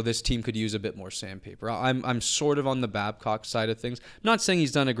 you know, this team could use a bit more sandpaper. I'm sort of on the Babcock side of things. I'm not saying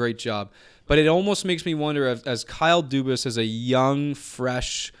he's done a great job, but it almost makes me wonder, as Kyle Dubas, as a young,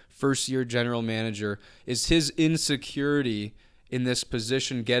 fresh, first-year general manager, is his insecurity in this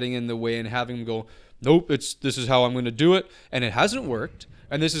position getting in the way and having him go, nope, this is how I'm going to do it, and it hasn't worked,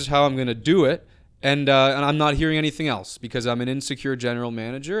 and this is how I'm going to do it, and I'm not hearing anything else because I'm an insecure general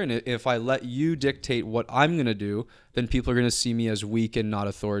manager, and if I let you dictate what I'm going to do, then people are going to see me as weak and not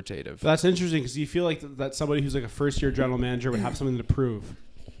authoritative. But that's interesting because you feel like that somebody who's like a first-year general manager would have something to prove.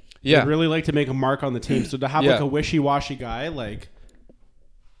 Yeah. They'd really like to make a mark on the team. So to have like a wishy-washy guy, like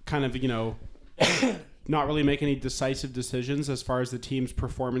kind of, you know, not really make any decisive decisions as far as the team's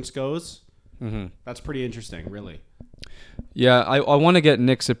performance goes, that's pretty interesting, really. Yeah, I want to get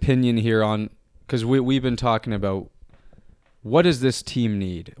Nick's opinion here on, because we've been talking about what does this team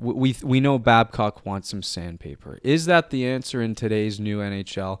need? We know Babcock wants some sandpaper. Is that the answer in today's new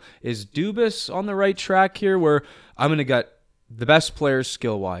NHL? Is Dubas on the right track here where I'm going to get the best players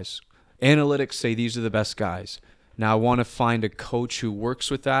skill-wise? Analytics say these are the best guys. Now I want to find a coach who works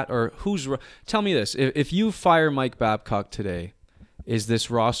with that, or tell me this. If you fire Mike Babcock today, is this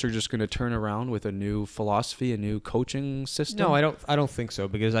roster just going to turn around with a new philosophy, a new coaching system? No, I don't think so,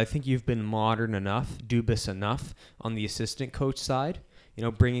 because I think you've been modern enough, Dubas enough on the assistant coach side. You know,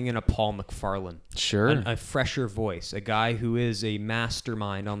 bringing in a Paul McFarland, Sure, a fresher voice, a guy who is a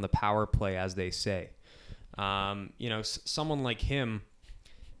mastermind on the power play, as they say. You know, someone like him.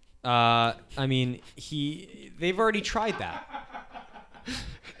 I mean, they've already tried that.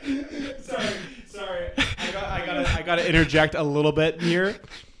 Sorry. I gotta interject a little bit here.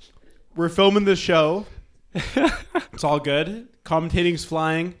 We're filming this show. It's all good. Commentating's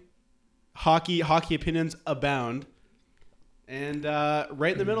flying. Hockey opinions abound. And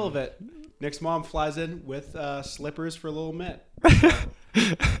right in the middle of it, Nick's mom flies in with slippers for a little mitt.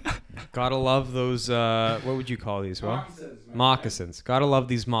 Gotta love those. What would you call these? Well, moccasins. Gotta love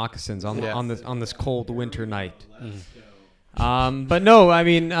these moccasins on this cold winter night. But no, I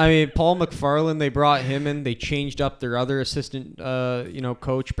mean, Paul McFarland. They brought him in. They changed up their other assistant,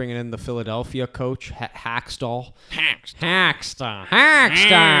 coach, bringing in the Philadelphia coach, Hackstall.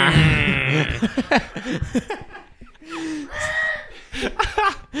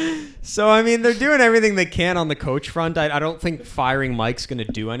 So, I mean, they're doing everything they can on the coach front. I don't think firing Mike's going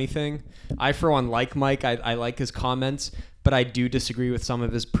to do anything. I, for one, like Mike. I like his comments, but I do disagree with some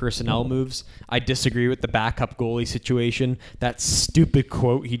of his personnel moves. I disagree with the backup goalie situation. That stupid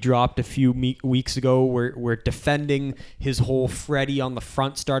quote he dropped a few weeks ago where defending his whole Freddie on the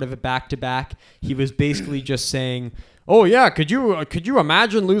front start of a back-to-back, he was basically just saying, oh yeah, could you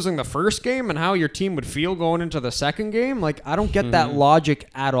imagine losing the first game and how your team would feel going into the second game? Like, I don't get that logic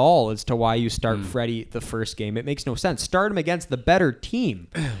at all as to why you start Freddie the first game. It makes no sense. Start him against the better team.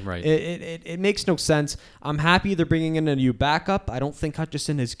 Right. It makes no sense. I'm happy they're bringing in a new backup. I don't think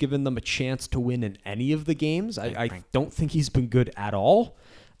Hutchison has given them a chance to win in any of the games. I don't think he's been good at all.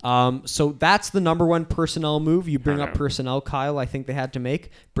 So that's the number one personnel move. You bring up personnel, Kyle. I think they had to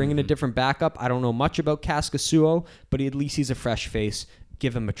make bring in a different backup. I don't know much about Kaskasuo, but at least he's a fresh face.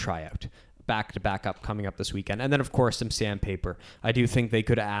 Give him a tryout. Back to backup coming up this weekend, and then of course some sandpaper. I do think they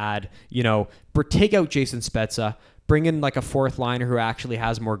could add, take out Jason Spezza, bring in like a fourth liner who actually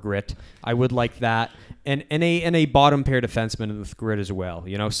has more grit. I would like that, and a bottom pair defenseman with grit as well.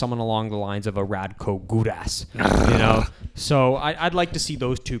 Someone along the lines of a Radko Gudas. So I'd like to see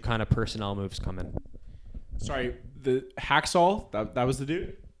those two kind of personnel moves come in. Sorry, the Hacksaw, that was the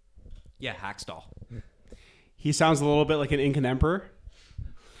dude? Yeah, Hackstall. He sounds a little bit like an Incan emperor.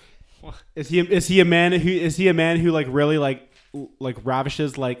 Is he a man who like really like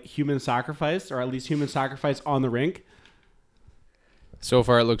ravishes like human sacrifice, or at least human sacrifice on the rink? So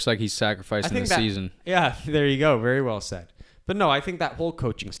far, it looks like he's sacrificing the season. Yeah, there you go. Very well said. But no, I think that whole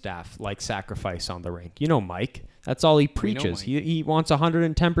coaching staff like sacrifice on the rink. Mike. That's all he preaches. He wants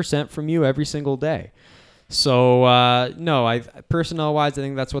 110% from you every single day. So no, personnel wise, I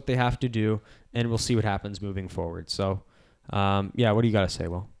think that's what they have to do, and we'll see what happens moving forward. So yeah, what do you got to say,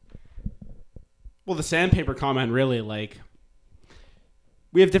 Will? Well, the sandpaper comment really, like,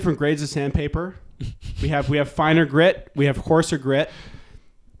 we have different grades of sandpaper. we have finer grit. We have coarser grit.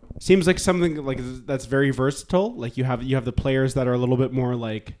 Seems like something like that's very versatile. Like you have the players that are a little bit more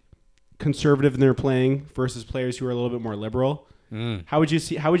like conservative in their playing versus players who are a little bit more liberal. How would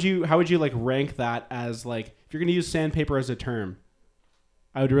you like rank that as, like, if you're going to use sandpaper as a term?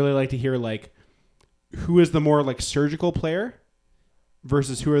 I would really like to hear like who is the more like surgical player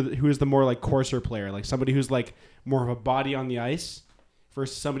versus who is the more like coarser player, like somebody who's like more of a body on the ice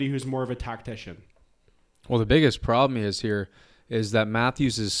versus somebody who's more of a tactician. Well, the biggest problem is that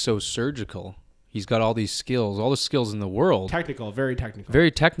Matthews is so surgical. He's got all these skills, all the skills in the world. Technical, very technical. Very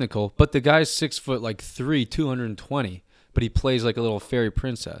technical, but the guy's 6'3", 220, but he plays like a little fairy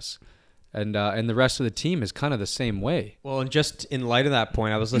princess. And the rest of the team is kind of the same way. Well, and just in light of that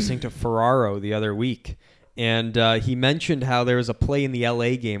point, I was listening to Ferraro the other week, and he mentioned how there was a play in the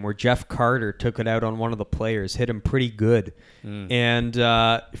LA game where Jeff Carter took it out on one of the players, hit him pretty good. And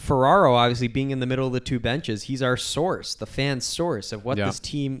Ferraro, obviously being in the middle of the two benches, he's our source, the fan source of what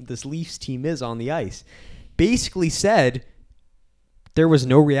this Leafs team is on the ice. Basically said there was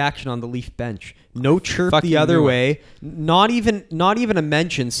no reaction on the Leaf bench. No chirp the other way. Not even a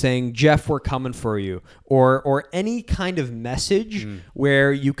mention saying, Jeff, we're coming for you. Or any kind of message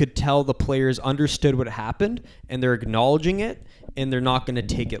where you could tell the players understood what happened and they're acknowledging it and they're not going to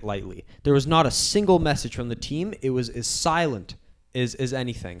take it lightly. There was not a single message from the team. It was as silent as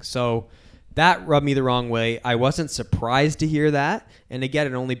anything. So that rubbed me the wrong way. I wasn't surprised to hear that. And again,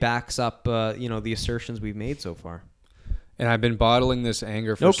 it only backs up the assertions we've made so far. And I've been bottling this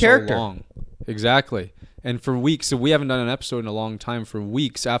anger for so long. Exactly. And for weeks, so we haven't done an episode in a long time. For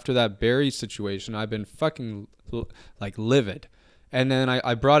weeks after that Barry situation, I've been fucking like livid. And then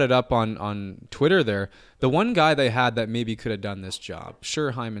I brought it up on Twitter there. The one guy they had that maybe could have done this job.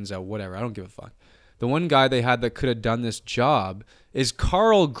 Sure, Hyman's out, whatever. I don't give a fuck. The one guy they had that could have done this job is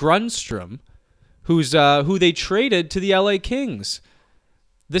Carl Grundstrom, who they traded to the LA Kings.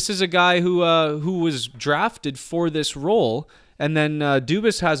 This is a guy who was drafted for this role, and then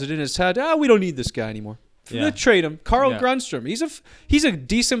Dubas has it in his head. We don't need this guy anymore. Let's trade him. Carl Grundstrom. He's a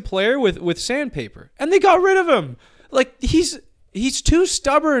decent player with sandpaper, and they got rid of him. Like he's too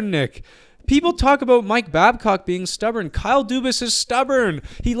stubborn, Nick. People talk about Mike Babcock being stubborn. Kyle Dubas is stubborn.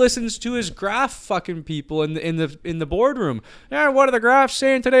 He listens to his graph fucking people in the boardroom. Yeah, what are the graphs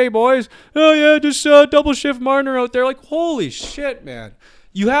saying today, boys? Oh yeah, just double shift Marner out there. Like, holy shit, man.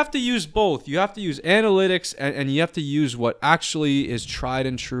 You have to use both. You have to use analytics and you have to use what actually is tried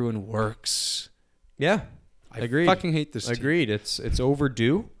and true and works. Yeah, I fucking hate this. Agreed. Team. It's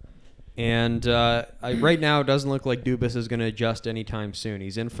overdue, and right now it doesn't look like Dubas is going to adjust anytime soon.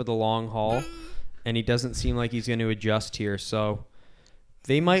 He's in for the long haul, and he doesn't seem like he's going to adjust here. So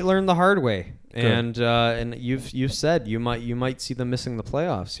they might learn the hard way. Good. And you've said you might see them missing the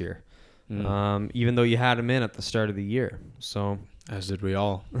playoffs here, even though you had them in at the start of the year. So. As did we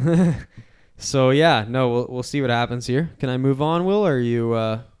all. So yeah, no, we'll see what happens here. Can I move on, Will? Or are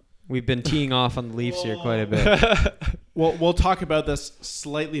you? We've been teeing off on the Leafs here quite a bit. We'll talk about this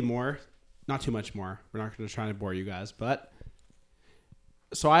slightly more, not too much more. We're not going to try to bore you guys, but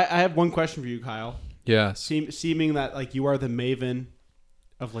so I have one question for you, Kyle. Yes. seeming that like you are the maven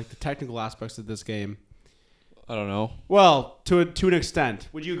of like the technical aspects of this game. I don't know. Well, to an extent.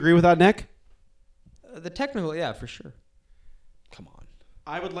 Would you agree with that, Nick? The technical, yeah, for sure. Come on.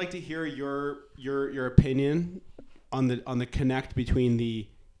 I would like to hear your opinion on the connect between the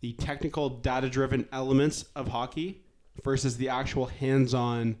technical data-driven elements of hockey versus the actual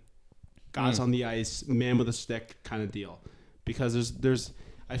hands-on guys on the ice, man with a stick kind of deal. Because there's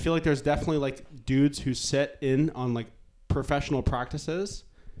I feel like there's definitely like dudes who sit in on like professional practices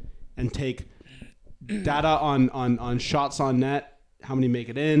and take data on shots on net, how many make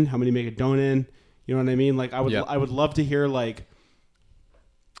it in, how many make it don't in. You know what I mean? Like I would love to hear like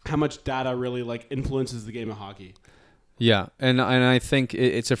how much data really like influences the game of hockey. Yeah, and I think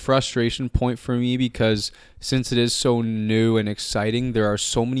it's a frustration point for me because since it is so new and exciting, there are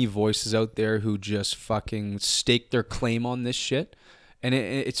so many voices out there who just fucking stake their claim on this shit. And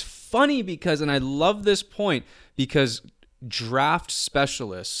it's funny because, and I love this point, because draft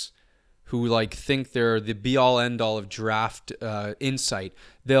specialists who like think they're the be-all end-all of draft insight,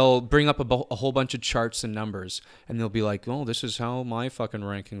 they'll bring up a whole bunch of charts and numbers, and they'll be like, oh, this is how my fucking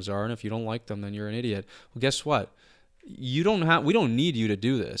rankings are, and if you don't like them, then you're an idiot. Well, guess what? We don't need you to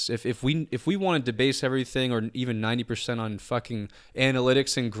do this. If we wanted to base everything or even 90% on fucking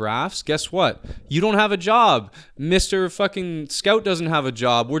analytics and graphs, guess what? You don't have a job. Mr. fucking Scout doesn't have a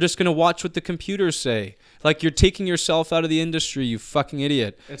job. We're just gonna watch what the computers say. Like, you're taking yourself out of the industry, you fucking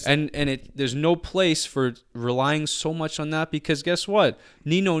idiot. There's no place for relying so much on that, because guess what?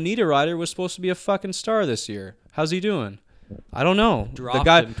 Nino Niederreiter was supposed to be a fucking star this year. How's he doing? I don't know.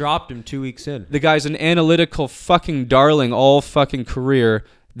 Dropped him 2 weeks in. The guy's an analytical fucking darling all fucking career.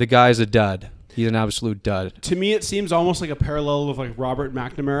 The guy's a dud. He's an absolute dud. To me, it seems almost like a parallel of like Robert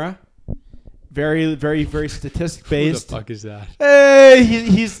McNamara. Very, very, very statistic based. Who the fuck is that? Hey,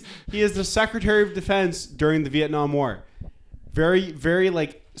 he is the Secretary of Defense during the Vietnam War. Very, very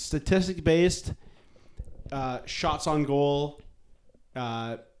like statistic based. Shots on goal.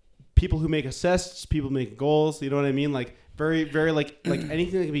 People who make assists. People make goals. You know what I mean? Like very, very like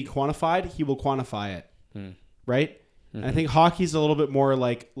anything that can be quantified, he will quantify it. Right? Mm-hmm. And I think hockey's a little bit more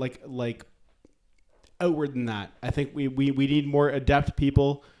like outward than that. I think we need more adept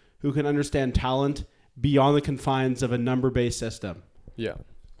people who can understand talent beyond the confines of a number-based system. Yeah.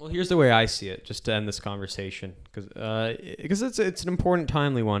 Well, here's the way I see it, just to end this conversation, because it's an important,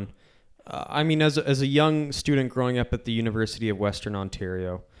 timely one. I mean, as a young student growing up at the University of Western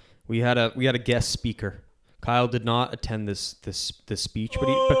Ontario, we had a guest speaker. Kyle did not attend this speech, but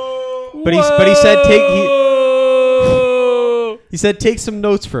he said he said take some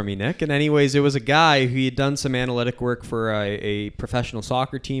notes for me, Nick. And anyways, it was a guy who had done some analytic work for a professional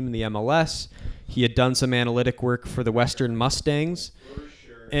soccer team in the MLS. He had done some analytic work for the Western Mustangs,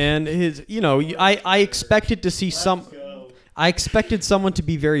 and I expected to see I expected someone to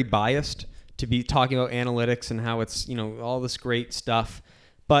be very biased, to be talking about analytics and how it's all this great stuff,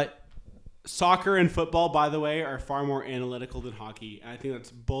 but. Soccer and football, by the way, are far more analytical than hockey. And I think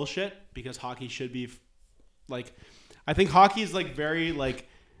that's bullshit, because hockey should be I think hockey is very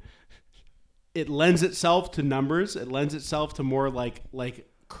it lends itself to numbers. It lends itself to more like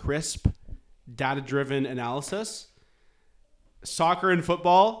crisp, data-driven analysis. Soccer and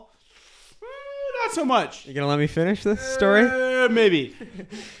football, not so much. You gonna let me finish this story? Maybe.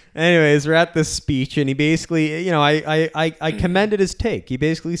 Anyways, we're at this speech, and he basically, I commended his take. He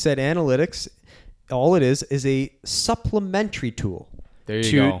basically said analytics, all it is a supplementary tool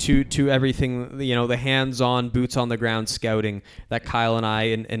to everything, the hands-on, boots-on-the-ground scouting that Kyle and I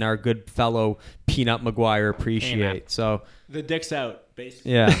and our good fellow Peanut McGuire appreciate. So the dick's out,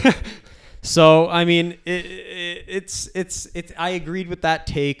 basically. Yeah. So, I mean, it's I agreed with that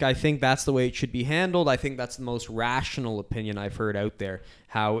take. I think that's the way it should be handled. I think that's the most rational opinion I've heard out there.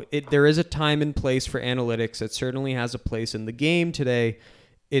 How there is a time and place for analytics. It certainly has a place in the game today.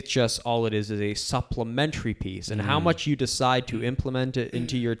 It's just all it is a supplementary piece. And how much you decide to implement it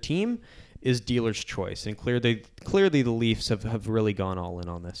into your team is dealer's choice. And clearly the Leafs have really gone all in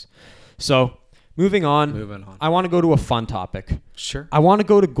on this. So... Moving on. I want to go to a fun topic. Sure. I want to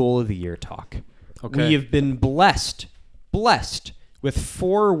go to goal of the year talk. Okay. We have been blessed with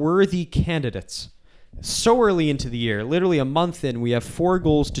 4 worthy candidates. So early into the year, literally a month in, we have 4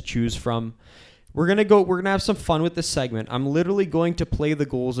 goals to choose from. We're going to have some fun with this segment. I'm literally going to play the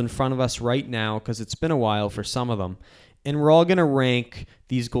goals in front of us right now, because it's been a while for some of them. And we're all going to rank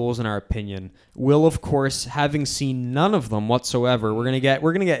these goals in our opinion. Will, of course, having seen none of them whatsoever, we're going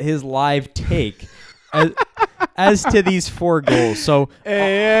to get his live take as to these 4 goals. So,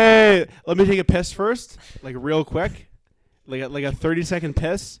 hey, let me take a piss first, real quick, like a 30-second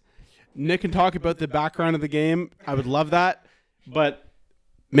piss. Nick can talk about the background of the game. I would love that, but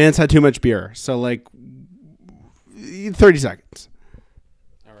Mance had too much beer, so like 30 seconds.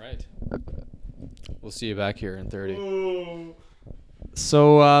 All right. We'll see you back here in 30.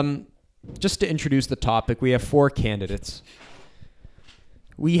 So, just to introduce the topic, we have 4 candidates.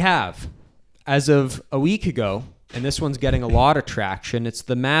 We have, as of a week ago, and this one's getting a lot of traction, it's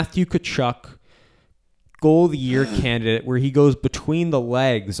the Matthew Tkachuk Goal of the Year candidate, where he goes between the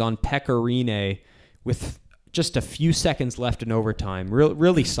legs on Pekka Rinne with just a few seconds left in overtime.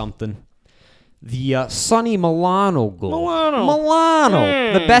 Really something. The Sonny Milano goal.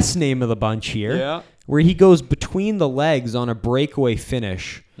 Milano. The best name of the bunch here. Yeah. Where he goes between the legs on a breakaway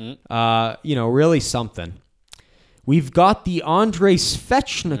finish. Really something. We've got the Andrei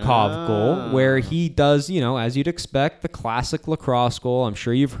Svechnikov goal, where he does, as you'd expect, the classic lacrosse goal. I'm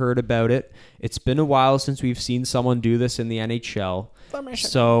sure you've heard about it. It's been a while since we've seen someone do this in the NHL.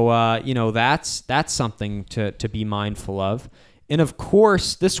 So, that's something to be mindful of. And of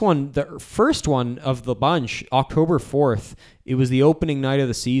course, this one, the first one of the bunch, October 4th, it was the opening night of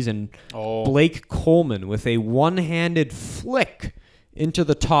the season. Oh. Blake Coleman with a one-handed flick into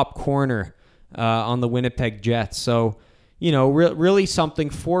the top corner on the Winnipeg Jets. So, really something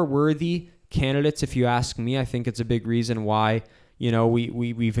for worthy candidates, if you ask me. I think it's a big reason why,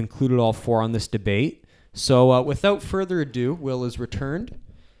 we've included all 4 on this debate. So, without further ado, Will is returned.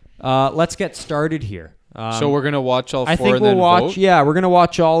 Let's get started here. So we're going to watch all 4 I think and we'll then watch. vote? Yeah, we're gonna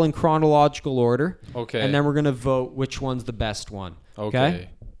watch all in chronological order. Okay. And then we're gonna vote which one's the best one. Okay.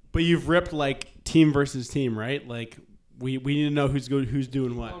 But you've ripped like team versus team, right? Like we need to know who's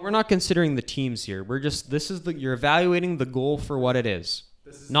doing what. We're not considering the teams here. You're evaluating the goal for what it is.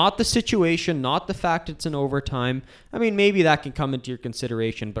 Not the situation, not the fact it's in overtime. I mean, maybe that can come into your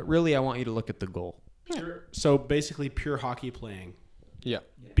consideration, but really I want you to look at the goal. So basically pure hockey playing. Yeah.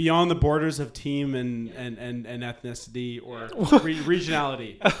 Beyond the borders of team and ethnicity or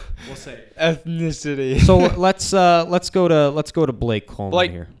regionality, we'll say. Ethnicity. So let's go to Blake Coleman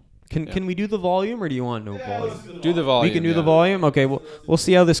Blake. here. Can we do the volume or do you want no volume? Do the volume. We can do the volume? Okay, we'll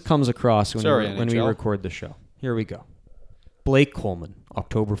see how this comes across when Sorry, we NHL. record the show. Here we go. Blake Coleman,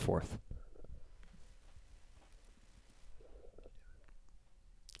 October 4th.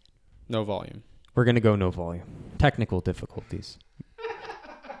 No volume. We're going to go no volume. Technical difficulties.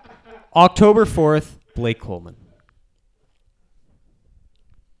 October 4th, Blake Coleman.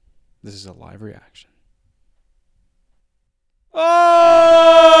 This is a live reaction.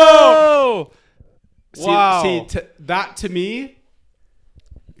 Oh! Wow. That to me,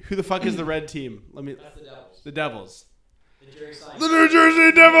 who the fuck is the red team? The Devils. The New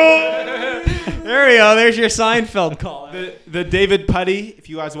Jersey Devils! There we go. There's your Seinfeld call. The David Putty, if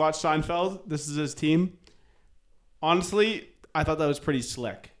you guys watch Seinfeld, this is his team. Honestly, I thought that was pretty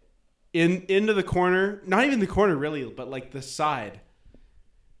slick. Into the corner, not even the corner really, but like the side.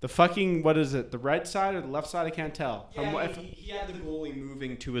 The fucking, what is it? The right side or the left side? I can't tell. Yeah, he had the goalie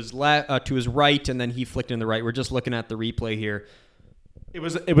moving to his to his right, and then he flicked in the right. We're just looking at the replay here. It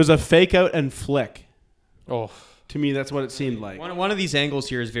was a fake out and flick. Oh. To me, that's what it seemed like. One of these angles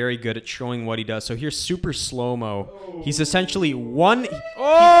here is very good at showing what he does. So here's super slow-mo. He's essentially one...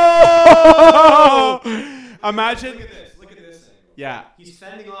 Oh! Imagine... Look at this thing. Yeah. He's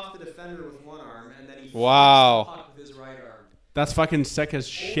fending off the defender with one arm, and then he Wow. flicks the puck with his right arm. That's fucking sick as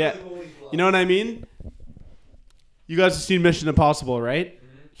shit. You know what I mean? You guys have seen Mission Impossible, right?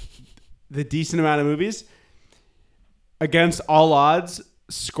 Mm-hmm. The decent amount of movies. Against all odds,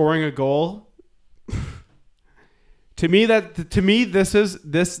 scoring a goal... To me,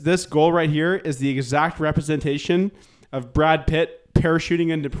 this goal right here is the exact representation of Brad Pitt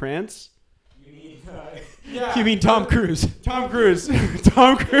parachuting into France. You mean Tom Cruise? Tom Cruise.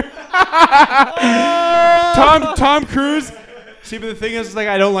 Tom Cruise. See, but the thing is, like,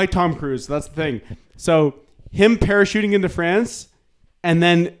 I don't like Tom Cruise. That's the thing. So him parachuting into France and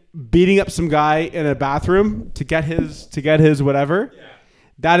then beating up some guy in a bathroom to get his whatever. Yeah.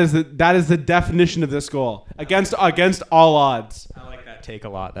 That is the definition of this goal against all odds. I like that take a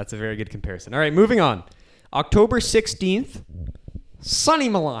lot. That's a very good comparison. All right, moving on. October 16th, Sonny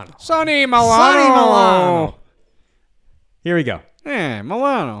Milano. Sonny Milano. Here we go. Yeah,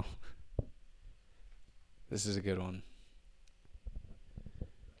 Milano. This is a good one.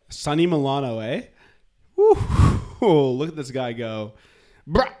 Sonny Milano, eh? Woo. Look at this guy go.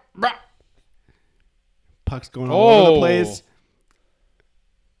 Brah, brah. Puck's going all over the place.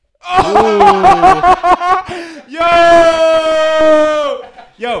 Oh.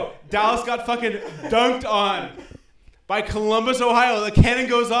 Yo, Dallas got fucking dunked on by Columbus, Ohio. The cannon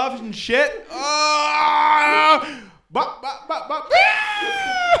goes off and shit.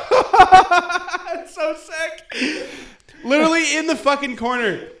 It's so sick. Literally in the fucking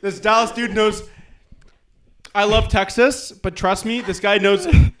corner. This Dallas dude knows. I love Texas, but trust me, this guy knows.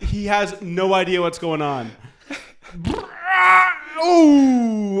 He has no idea what's going on.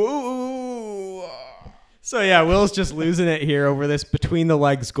 Ooh. So yeah, Will's just losing it here over this between the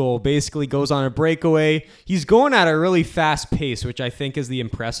legs goal. Basically goes on a breakaway. He's going at a really fast pace, which I think is the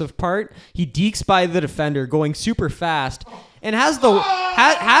impressive part. He dekes by the defender, going super fast, and has the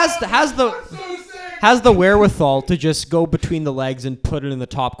wherewithal to just go between the legs and put it in the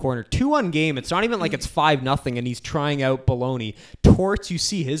top corner. 2-1 game. It's not even like it's 5-0 and he's trying out Baloney. Torts, you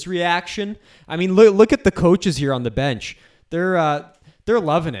see his reaction. I mean, look at the coaches here on the bench. They're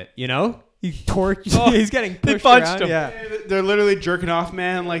loving it, you know? He's getting pushed around. him. Yeah. They're literally jerking off,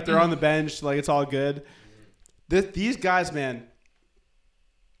 man. Like they're on the bench. Like it's all good. These guys, man.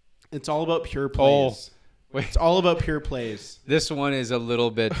 It's all about pure plays. Wait. It's all about pure plays. This one is a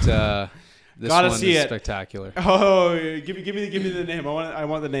little bit. This Gotta one see is it. spectacular. Oh, give me the name. I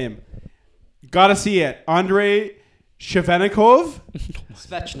want the name. Gotta see it. Andrei Shevchenko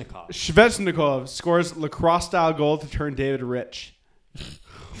Svechnikov scores lacrosse style goal to turn David rich.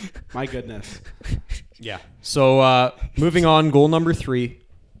 My goodness. Yeah. So moving on, goal number 3.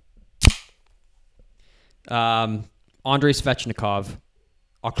 Andrei Svechnikov,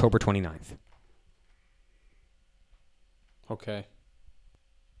 October 29th. Okay.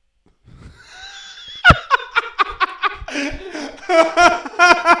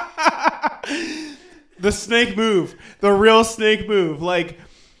 The snake move, the real snake move. Like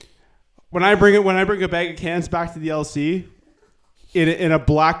when I bring a bag of cans back to the LC in a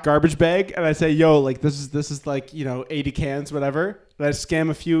black garbage bag, and I say, "Yo, like this is like 80 cans, whatever." And I scam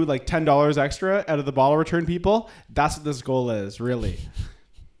a few like $10 extra out of the bottle return people. That's what this goal is, really.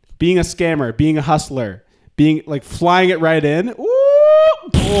 Being a scammer, being a hustler, being like flying it right in.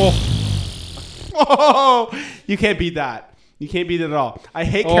 Ooh. Oh, you can't beat that. You can't beat it at all. I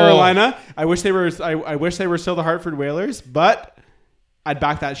hate Carolina. I wish they were. I wish they were still the Hartford Whalers, but I'd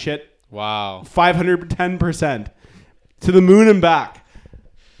back that shit. Wow. 510% to the moon and back.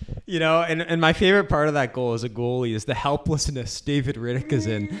 And my favorite part of that goal as a goalie is the helplessness David Riddick is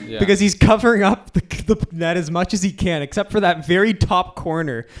in. Yeah. Because he's covering up the net as much as he can, except for that very top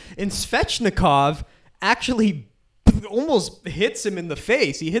corner. And Svechnikov actually almost hits him in the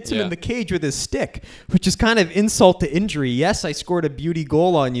face. He hits him in the cage with his stick, which is kind of insult to injury. Yes, I scored a beauty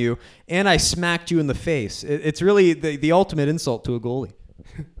goal on you, and I smacked you in the face. It's really the ultimate insult to a goalie.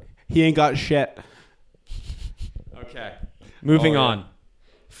 He ain't got shit. Okay. Moving on.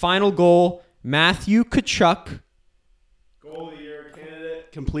 Final goal, Matthew Tkachuk. Goal of the year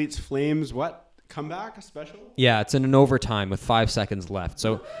candidate completes Flames. What? Comeback? Special? Yeah, it's in an overtime with 5 seconds left.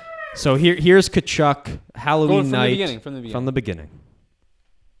 So here's Tkachuk, Halloween night. From the beginning.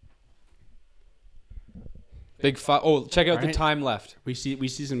 Big check out the Right. time left. We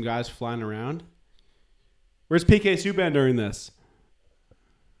see some guys flying around. Where's PK Subban during this?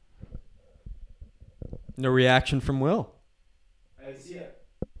 No reaction from Will. I see it.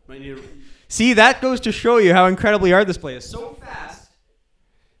 Might need See, that goes to show you how incredibly hard this play is. So fast.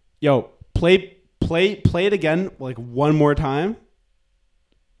 Yo, play it again like one more time.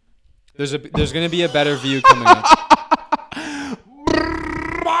 There's going to be a better view coming up.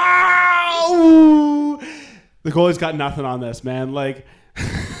 The goalie's got nothing on this, man. Like,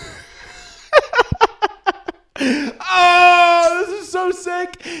 oh, this is so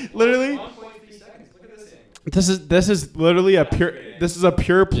sick. Literally, this is literally a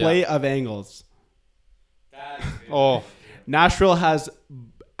pure play of angles. Oh, Nashville has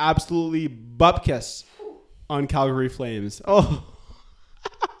absolutely bupkis on Calgary Flames. Oh.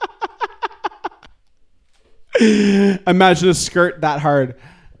 Imagine a skirt that hard.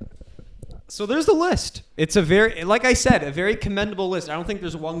 So there's the list. It's like I said, a very commendable list. I don't think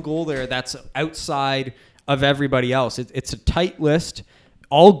there's one goal there that's outside of everybody else. It's a tight list,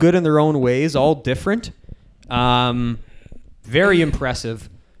 all good in their own ways, all different. Very impressive.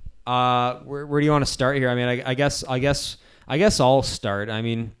 Where do you want to start here? I mean, I guess I'll start. I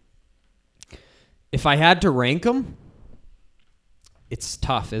mean, if I had to rank them, it's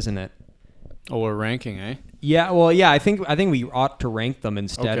tough, isn't it? Oh, we're ranking, eh? Yeah, well, yeah. I think we ought to rank them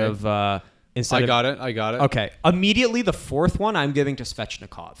instead of. I got it. Okay. Immediately, the fourth one I'm giving to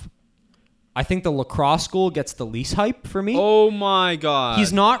Svechnikov. I think the lacrosse goal gets the least hype for me. Oh my God.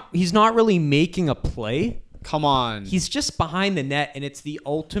 He's not really making a play. Come on. He's just behind the net, and it's the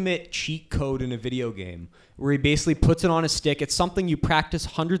ultimate cheat code in a video game where he basically puts it on his stick. It's something you practice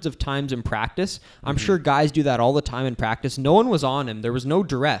hundreds of times in practice. I'm sure guys do that all the time in practice. No one was on him. There was no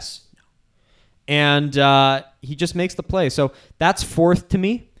duress. And he just makes the play. So that's fourth to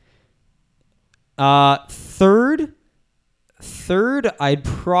me. Third, I'd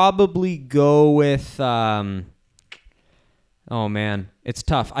probably go with. Oh man, it's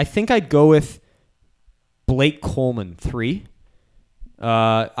tough. I think I'd go with Blake Coleman 3.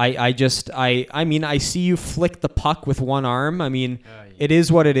 I mean, I see you flick the puck with one arm. I mean, it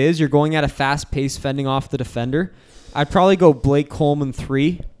is what it is. You're going at a fast pace, fending off the defender. I'd probably go Blake Coleman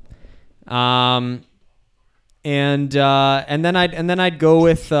 3. And then I'd go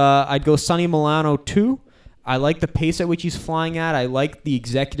with Sonny Milano 2. I like the pace at which he's flying at. I like the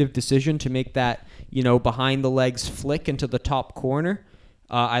executive decision to make that, behind the legs flick into the top corner.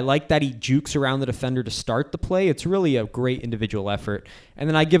 I like that he jukes around the defender to start the play. It's really a great individual effort. And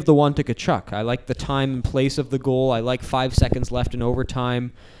then I give the one to Tkachuk. I like the time and place of the goal. I like 5 seconds left in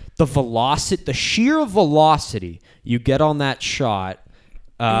overtime. The velocity, the sheer velocity you get on that shot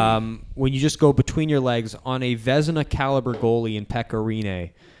when you just go between your legs on a Vezina caliber goalie in Pekka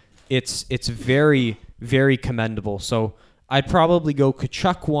Rinne, it's very, very commendable. So I'd probably go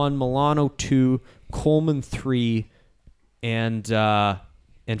Tkachuk 1, Milano 2, Coleman 3, and 4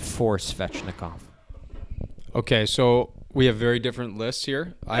 Svechnikov. Okay, so we have very different lists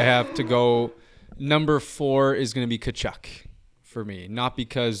here. I have to go. Number 4 is going to be Tkachuk for me, not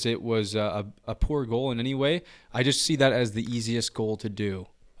because it was a poor goal in any way. I just see that as the easiest goal to do.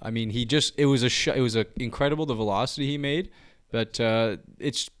 I mean, it was incredible the velocity he made, but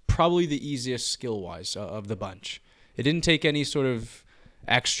it's probably the easiest skill-wise of the bunch. It didn't take any sort of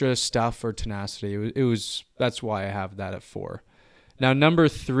extra stuff or tenacity. That's why I have that at 4. Now, number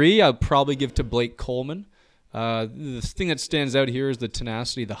 3, I'll probably give to Blake Coleman. The thing that stands out here is the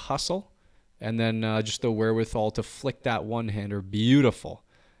tenacity, the hustle, and then just the wherewithal to flick that one-hander. Beautiful.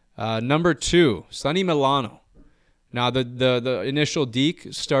 Number 2, Sonny Milano. Now, the initial deke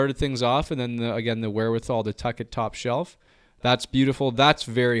started things off, and then, the wherewithal to tuck it top shelf. That's beautiful. That's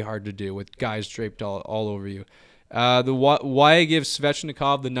very hard to do with guys draped all over you. Why I give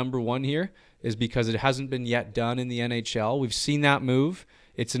Svechnikov the number 1 here is because it hasn't been yet done in the NHL. We've seen that move.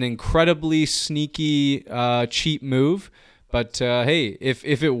 It's an incredibly sneaky, cheap move. But, hey,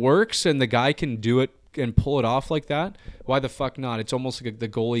 if it works and the guy can do it and pull it off like that, why the fuck not? It's almost like the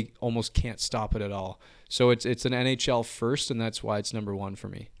goalie almost can't stop it at all. So it's an NHL first, and that's why it's number 1 for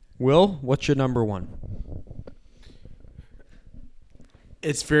me. Will, what's your number 1?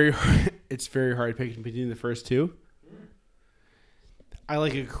 It's very hard. It's very hard picking between the first two. I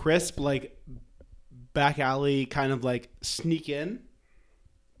like a crisp, like back alley kind of like sneak in.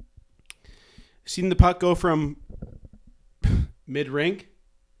 Seen the puck go from mid rink,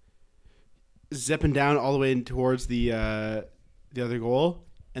 zipping down all the way in towards the other goal,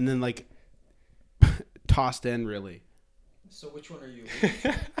 and then like tossed in. Really, So which one are you?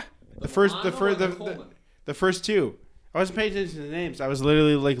 the first two. I wasn't paying attention to the names. I was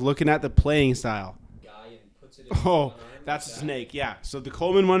literally like looking at the playing style. Guy and puts it in Oh, that's a snake. Yeah. So the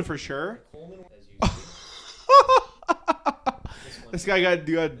Coleman one for sure. This guy got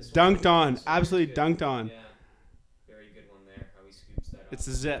dunked on. Absolutely dunked on. Yeah, very good one there. How he scoops that up. It's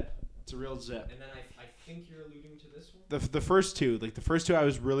a zip. It's a real zip. And then I think you're alluding to this one. The first two, I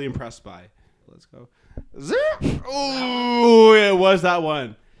was really impressed by. Let's go. Zip. Oh, it was that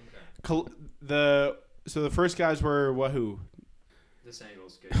one. Okay. So the first guys were wahoo. This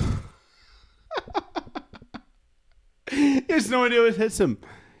angle's good. He has no idea what hits him.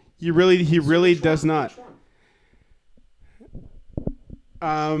 He really does not.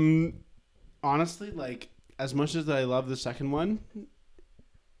 Honestly, like as much as I love the second one,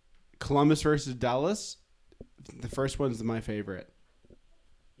 Columbus versus Dallas, the first one's my favorite.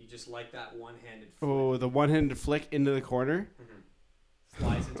 You just like that one-handed flick. Oh, the one-handed flick into the corner.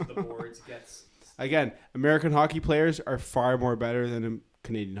 Flies into the boards, gets... Again, American hockey players are far more better than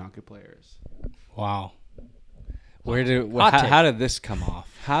Canadian hockey players. Wow. Hot take. How did this come off?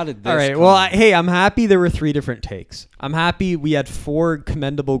 How did this All right, come well, off? hey, I'm happy there were 3 different takes. I'm happy we had 4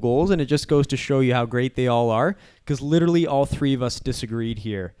 commendable goals, and it just goes to show you how great they all are, because literally all 3 of us disagreed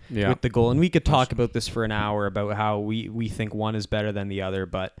here with the goal. And we could talk about this for an hour about how we think one is better than the other,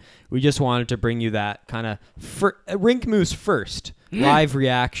 but we just wanted to bring you that kind of Rink Moose first live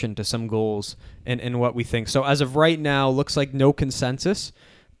reaction to some goals and what we think. So as of right now, looks like no consensus.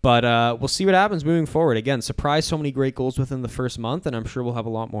 But we'll see what happens moving forward. Again, surprise so many great goals within the first month, and I'm sure we'll have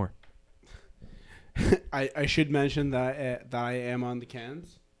a lot more. I should mention that I am on the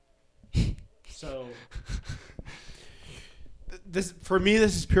cans. So this for me,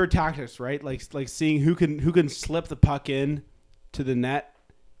 this is pure tactics, right? Like seeing who can slip the puck in to the net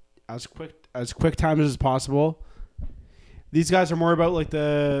as quick time as possible. These guys are more about like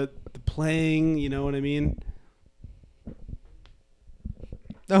the playing. You know what I mean?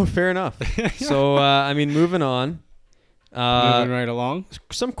 Oh, fair enough. So, I mean, moving on. Moving right along.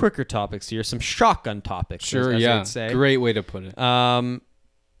 Some quicker topics here. Some shotgun topics. Sure, as yeah. I'd say. Great way to put it.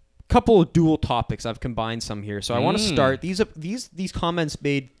 Couple of dual topics. I've combined some here. So I want to start. These comments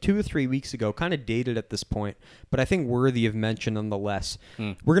made 2 or 3 weeks ago, kind of dated at this point, but I think worthy of mention nonetheless.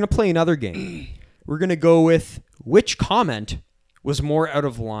 We're going to play another game. We're going to go with which comment was more out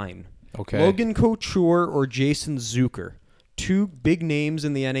of line. Okay. Logan Couture or Jason Zucker. 2 big names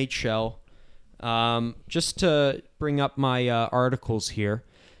in the NHL. Just to bring up my articles here.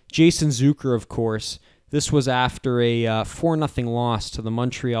 Jason Zucker, of course. This was after a 4-0 loss to the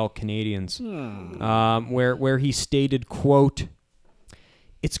Montreal Canadiens, where he stated, quote,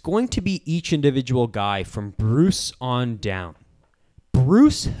 "It's going to be each individual guy from Bruce on down.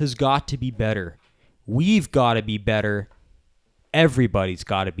 Bruce has got to be better. We've got to be better. Everybody's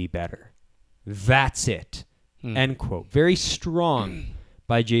got to be better. That's it." End quote. Very strong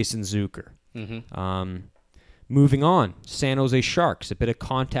by Jason Zucker. Moving on, San Jose Sharks. A bit of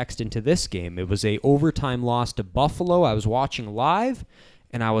context into this game. It was a overtime loss to Buffalo. I was watching live,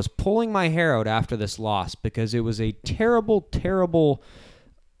 and I was pulling my hair out after this loss because it was a terrible, terrible,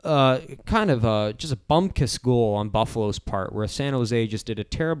 just a bumkiss goal on Buffalo's part, where San Jose just did a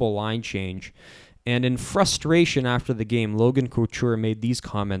terrible line change. And in frustration after the game, Logan Couture made these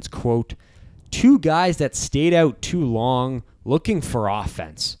comments, quote, "2 guys that stayed out too long looking for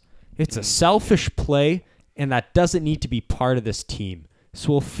offense. It's a selfish play, and that doesn't need to be part of this team.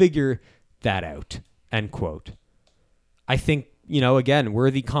 So we'll figure that out." End quote. I think, again,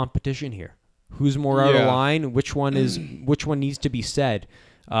 worthy competition here. Who's more out of line? Which one needs to be said?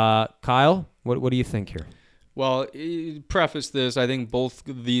 Kyle, what do you think here? Well, preface this, I think both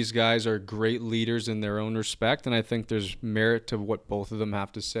these guys are great leaders in their own respect, and I think there's merit to what both of them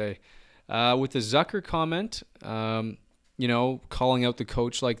have to say. With the Zucker comment, calling out the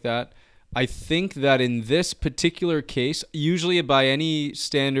coach like that, I think that in this particular case, usually by any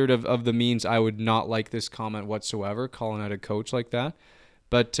standard of the means, I would not like this comment whatsoever, calling out a coach like that.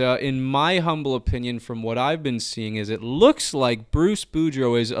 But in my humble opinion, from what I've been seeing, is it looks like Bruce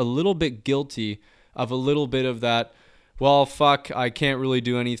Boudreau is a little bit guilty of a little bit of that, well, fuck, I can't really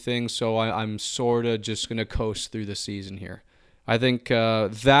do anything, so I'm sort of just going to coast through the season here. I think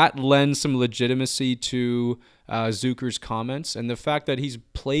that lends some legitimacy to Zucker's comments, and the fact that he's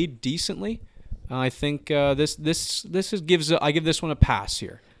played decently. I think I give this one a pass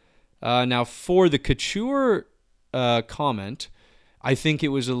here. Now for the Couture comment, I think it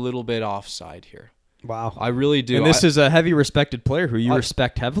was a little bit offside here. Wow, I really do. And this is a heavy respected player who you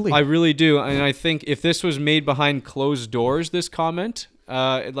respect heavily. I really do, and I think if this was made behind closed doors, this comment.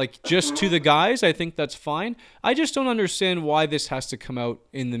 Just to the guys, I think that's fine. I just don't understand why this has to come out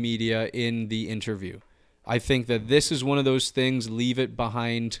in the media in the interview. I think that this is one of those things, leave it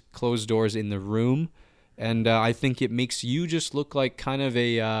behind closed doors in the room. And I think it makes you just look like kind of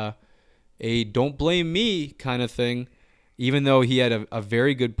a don't blame me kind of thing. Even though he had a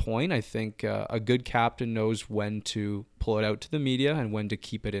very good point, I think a good captain knows when to pull it out to the media and when to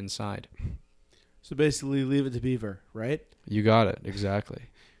keep it inside. So basically, leave it to Beaver, right? You got it, exactly.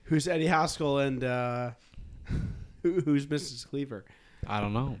 Who's Eddie Haskell and who's Mrs. Cleaver? I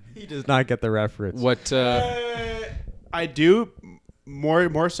don't know. He does not get the reference. What? I do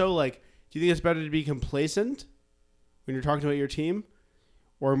more so. Like, do you think it's better to be complacent when you're talking about your team,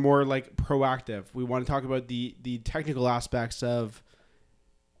 or more like proactive? We want to talk about the technical aspects of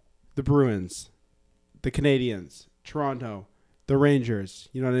the Bruins, the Canadiens, Toronto, the Rangers.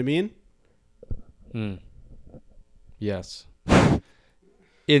 You know what I mean? Yes.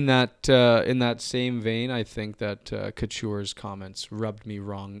 In that same vein, I think that Couture's comments rubbed me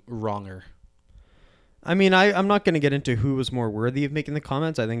wronger. I mean, I'm not going to get into who was more worthy of making the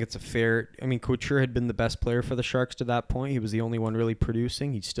comments. I think it's a fair... I mean, Couture had been the best player for the Sharks to that point. He was the only one really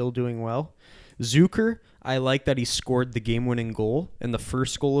producing. He's still doing well. Zucker, I like that he scored the game-winning goal and the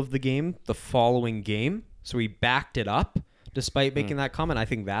first goal of the game the following game. So he backed it up despite making that comment. I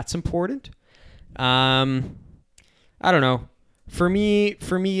think that's important. I don't know. For me,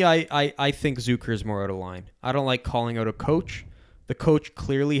 I think Zucker is more out of line. I don't like calling out a coach. The coach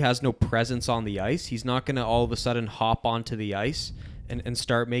clearly has no presence on the ice. He's not going to all of a sudden hop onto the ice and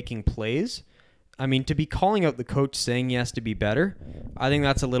start making plays. I mean, to be calling out the coach saying he has to be better, I think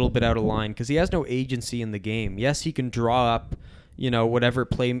that's a little bit out of line because he has no agency in the game. Yes, he can draw up, whatever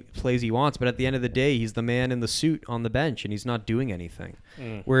plays he wants, but at the end of the day, he's the man in the suit on the bench and he's not doing anything.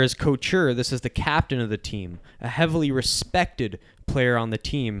 Whereas Couture, this is the captain of the team, a heavily respected player on the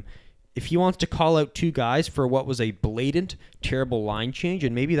team. if he wants to call out two guys for what was a blatant, terrible line change,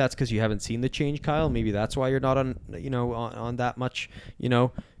 and maybe that's because you haven't seen the change, Kyle. Maybe that's why you're not on that much,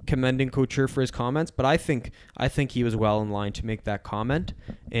 commending Couture for his comments. But I think he was well in line to make that comment.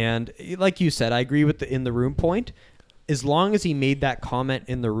 And like you said, I agree with the in the room point. As long as he made that comment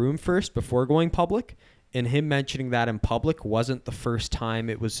in the room first before going public, and him mentioning that in public wasn't the first time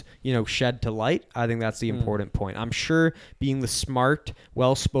it was, shed to light, I think that's the important point. I'm sure being the smart,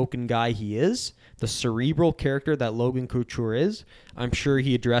 well-spoken guy he is, the cerebral character that Logan Couture is, I'm sure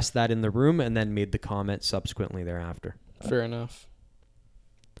he addressed that in the room and then made the comment subsequently thereafter. Fair enough.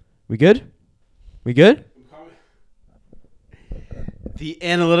 We good? We good? The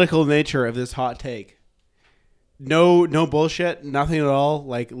analytical nature of this hot take. No bullshit, nothing at all.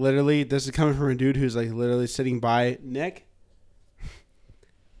 Like, literally, this is coming from a dude who's, like, literally sitting by Nick.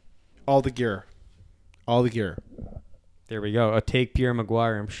 All the gear. There we go. A take Pierre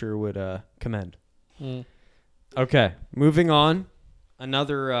Maguire, I'm sure, would commend. Okay, moving on.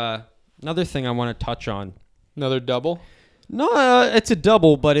 Another thing I want to touch on. Another double? No, it's a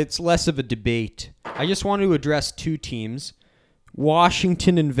double, but it's less of a debate. I just want to address two teams,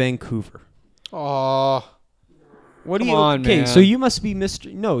 Washington and Vancouver. Oh, What do come you? on, okay, man. so you must be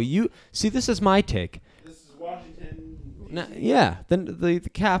Mr. No, you see. This is my take. This is Washington. Yeah, the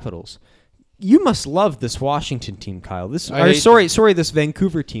Capitals. You must love this Washington team, Kyle. This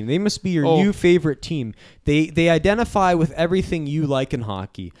Vancouver team. They must be your new favorite team. They identify with everything you like in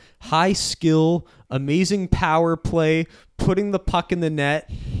hockey. High skill, amazing power play, putting the puck in the net.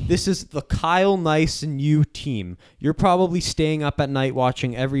 This is the Kyle Nice and you team. You're probably staying up at night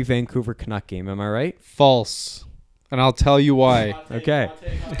watching every Vancouver Canuck game. Am I right? False. And I'll tell you why. Okay,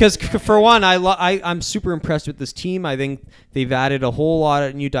 because for one, I'm super impressed with this team. I think they've added a whole lot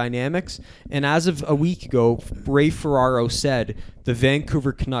of new dynamics. And as of a week ago, Ray Ferraro said the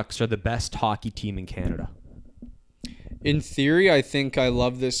Vancouver Canucks are the best hockey team in Canada. In theory, I think I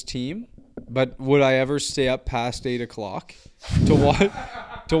love this team, but would I ever stay up past 8 o'clock to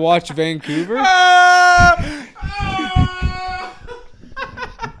watch Vancouver?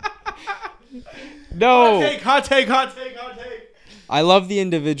 No. Hot take. I love the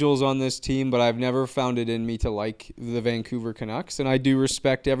individuals on this team, but I've never found it in me to like the Vancouver Canucks, and I do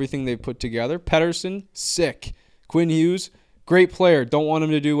respect everything they've put together. Pettersson, sick. Quinn Hughes, great player. Don't want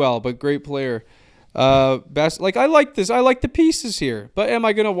him to do well, but great player. I like this. I like the pieces here, but am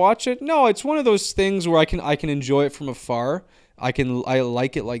I gonna watch it? No. It's one of those things where I can enjoy it from afar. I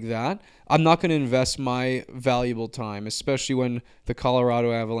like it like that. I'm not going to invest my valuable time, especially when the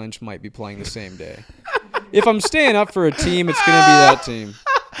Colorado Avalanche might be playing the same day. If I'm staying up for a team, it's going to be that team.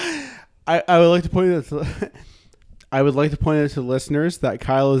 I would like to point out to listeners that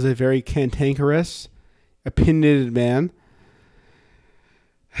Kyle is a very cantankerous, opinionated man.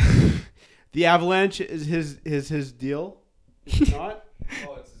 The Avalanche is his deal. Is it not?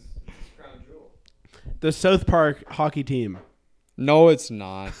 Oh, it's his crown jewel. The South Park hockey team. No, it's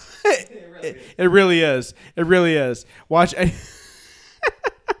not. It really is. Watch.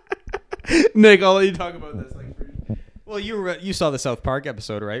 Nick, I'll let you talk about this. Well, you saw the South Park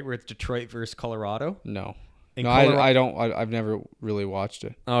episode, right? Where it's Detroit versus Colorado. No. In No, Colorado- I don't. I've never really watched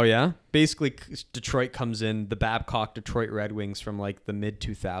it. Oh yeah. Basically, Detroit comes in. The Babcock Detroit Red Wings from like the mid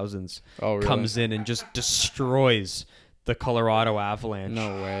 2000s Oh, really? comes in and just destroys the Colorado Avalanche.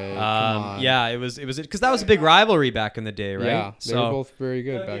 No way. Come on. Yeah, it was because that was a big rivalry back in the day, right? Yeah, they were both very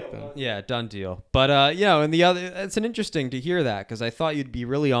good back then. Yeah, done deal. But and the other, it's an interesting to hear that because I thought you'd be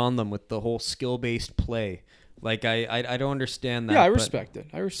really on them with the whole skill based play. Like I don't understand that. Yeah, I but- respect it.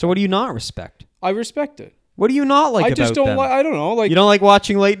 So what do you not respect? I respect it. What do you not like I about just don't them? like. I don't know. Like You don't like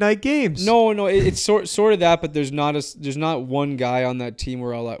watching late night games? No, it's sort of that, but there's not one guy on that team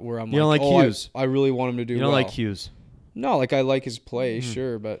where I'm You don't like Hughes? I really want him to do. You don't well. like Hughes, No, like I like his play,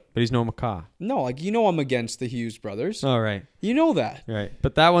 sure, but but he's no McCaw. no, like I'm against the Hughes brothers. All right, You know that. right.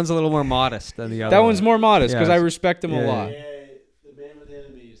 But that one's a little more modest than the other. That one's more modest because Yeah. I respect him a Yeah, lot. The man with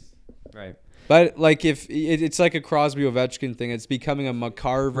enemies. right. But like if it's like a Crosby Ovechkin thing, it's becoming a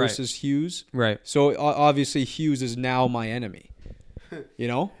Makar versus Hughes. Right. So obviously Hughes is now my enemy. You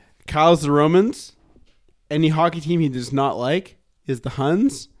know? Kyle's the Romans. Any hockey team he does not like is the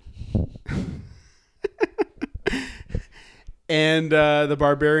Huns. And the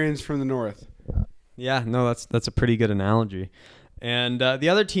Barbarians from the north. Yeah, no, that's a pretty good analogy. And the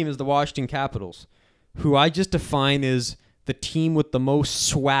other team is the Washington Capitals, who I just define as the team with the most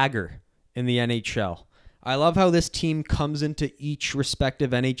swagger in the NHL. I love how this team comes into each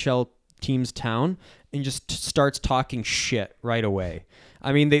respective NHL team's town and just starts talking shit right away.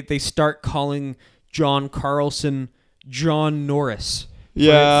 I mean, they start calling John Carlson John Norris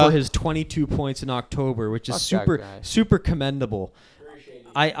Yeah. for his 22 points in October, which is Fuck that guy. super commendable.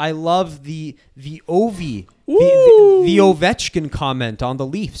 I love the Ovi, the Ovechkin comment on the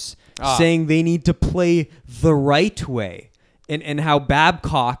Leafs saying they need to play the right way, and how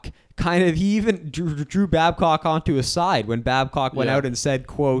Babcock he even drew Babcock onto his side when Babcock went out and said,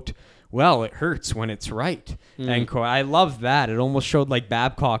 quote, "Well, it hurts when it's right." End quote. I love that. It almost showed like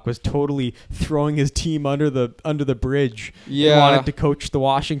Babcock was totally throwing his team under the bridge. Yeah. And wanted to coach the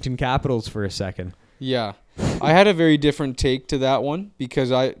Washington Capitals for a second. Yeah. I had a very different take to that one because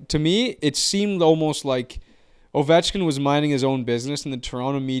to me it seemed almost like Ovechkin was minding his own business and the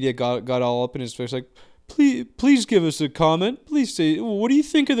Toronto media got all up in his face like, please give us a comment. Please say, what do you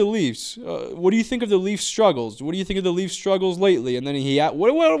think of the Leafs? What do you think of the Leafs struggles? What do you think of the Leafs struggles lately? And then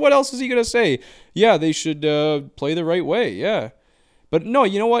what else is he going to say? Yeah, they should play the right way. Yeah. But no,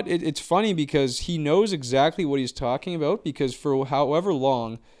 you know what? It's funny because he knows exactly what he's talking about because for however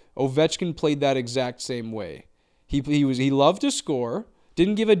long, Ovechkin played that exact same way. He loved to score,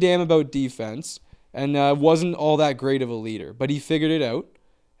 didn't give a damn about defense, and wasn't all that great of a leader. But he figured it out,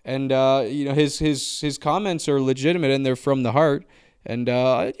 and his comments are legitimate and they're from the heart. And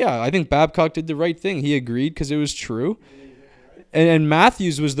I think Babcock did the right thing. He agreed because it was true. And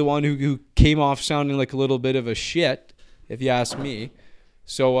Matthews was the one who came off sounding like a little bit of a shit, if you ask me.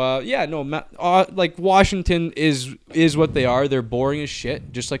 So, like Washington is what they are. They're boring as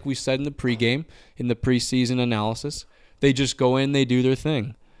shit, just like we said in the pregame, in the preseason analysis. They just go in, they do their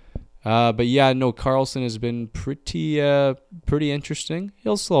thing. But yeah, no, Carlson has been pretty interesting.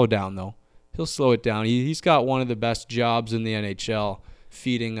 He'll slow down, though. He'll slow it down. He's got one of the best jobs in the NHL,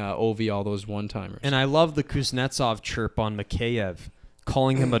 feeding Ovi all those one-timers. And I love the Kuznetsov chirp on Mikheyev,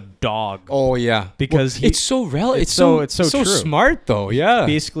 calling him a dog. Oh yeah, because it's so relevant. It's so true. Smart though. Yeah,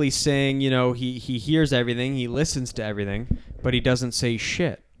 basically saying he hears everything, he listens to everything, but he doesn't say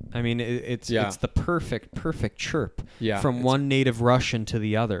shit. I mean, it's the perfect chirp from one native Russian to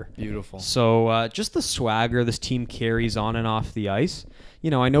the other. Beautiful. So just the swagger this team carries on and off the ice.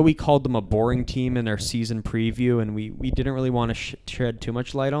 I know we called them a boring team in our season preview, and we didn't really want to shed too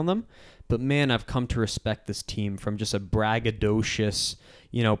much light on them. But man, I've come to respect this team from just a braggadocious,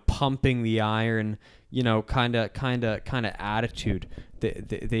 pumping the iron, kind of attitude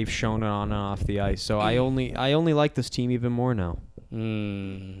they've shown on and off the ice. So I only like this team even more now. If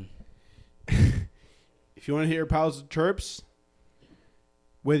you want to hear your pals' chirps,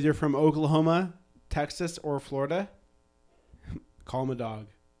 whether you're from Oklahoma, Texas, or Florida, call him a dog.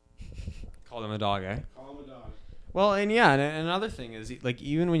 Call him a dog, eh? Call him a dog. Well, and another thing is, like,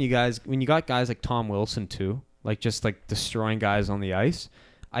 even when you got guys like Tom Wilson too, like just like destroying guys on the ice,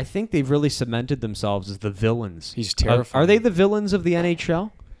 I think they've really cemented themselves as the villains. He's terrifying. Are they the villains of the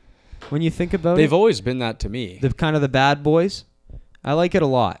NHL? When you think about it, they've always been that to me. The kind of the bad boys. I like it a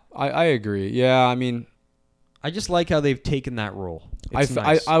lot. I agree. Yeah, I mean, I just like how they've taken that role. It's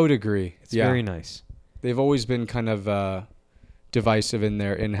nice. I would agree. It's very nice. They've always been kind of divisive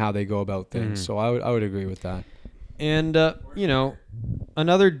in how they go about things. So I would agree with that. And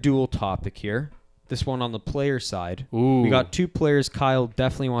another dual topic here. This one on the player side. Ooh. We got two players Kyle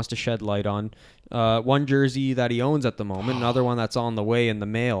definitely wants to shed light on. One jersey that he owns at the moment, another one that's on the way in the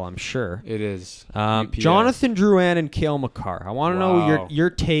mail, I'm sure. It is. Jonathan Drouin and Cale Makar. I want to know your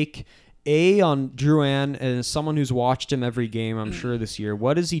take, on Drouin, as someone who's watched him every game, I'm sure, this year.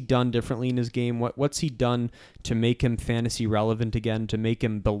 What has he done differently in his game? What's he done to make him fantasy relevant again, to make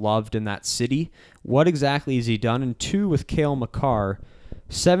him beloved in that city? What exactly has he done? And two, with Cale Makar,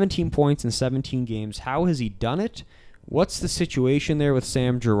 17 points in 17 games. How has he done it? What's the situation there with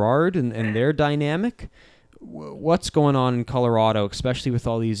Sam Girard and their dynamic? What's going on in Colorado, especially with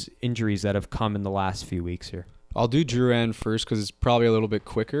all these injuries that have come in the last few weeks here? I'll do Drouin first because it's probably a little bit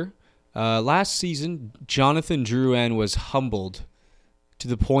quicker. Last season, Jonathan Drouin was humbled to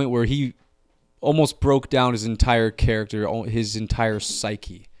the point where he almost broke down his entire character, his entire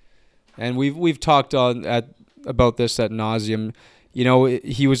psyche. And we've talked about this ad nauseum.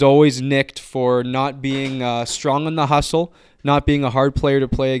 He was always nicked for not being strong in the hustle, not being a hard player to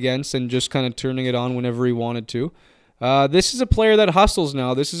play against, and just kind of turning it on whenever he wanted to. This is a player that hustles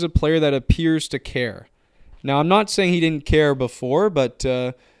now. This is a player that appears to care. Now, I'm not saying he didn't care before, but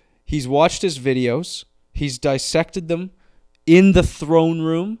he's watched his videos. He's dissected them in the throne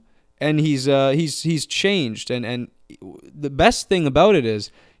room, and he's changed. And the best thing about it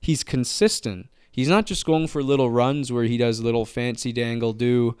is he's consistent. He's not just going for little runs where he does little fancy dangle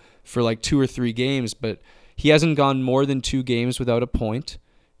do for like 2 or 3 games, but he hasn't gone more than 2 games without a point.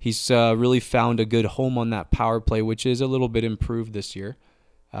 He's really found a good home on that power play, which is a little bit improved this year.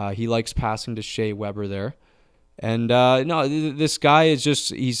 He likes passing to Shea Weber there. And no, this guy is just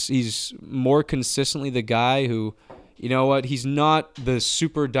he's more consistently the guy who, you know what, he's not the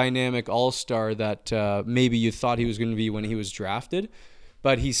super dynamic all-star that maybe you thought he was going to be when he was drafted,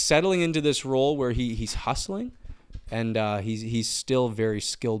 but he's settling into this role where he's hustling, and he's still a very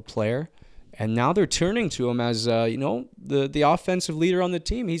skilled player. And now they're turning to him as the offensive leader on the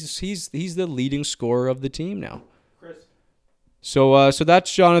team. He's the leading scorer of the team now. So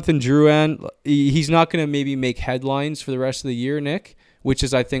that's Jonathan Drouin. He's not going to maybe make headlines for the rest of the year, Nick, which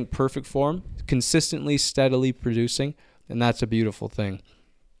is, I think, perfect for him. Consistently, steadily producing, and that's a beautiful thing.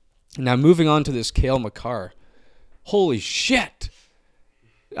 Now, moving on to this Cale Makar. Holy shit!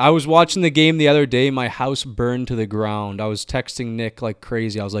 I was watching the game the other day. My house burned to the ground. I was texting Nick like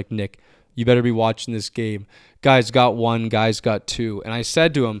crazy. I was like, Nick, you better be watching this game. Guys got 1, guys got 2. And I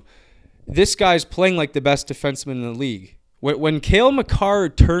said to him, this guy's playing like the best defenseman in the league. When Cale Makar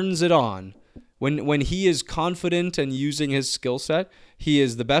turns it on, when he is confident and using his skill set, he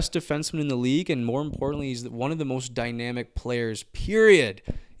is the best defenseman in the league, and more importantly, he's one of the most dynamic players, period,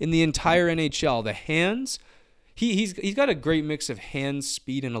 in the entire NHL. The hands, he's got a great mix of hands,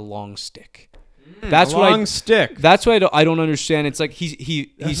 speed, and a long stick. That's stick. That's what I don't understand. It's like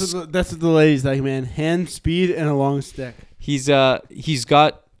That's what the ladies like, man. Hand, speed, and a long stick. he's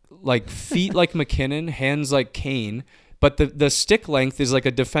got like feet like McKinnon, hands like Kane. But the stick length is like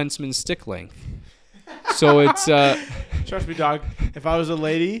a defenseman's stick length. So it's... Trust me, dog. If I was a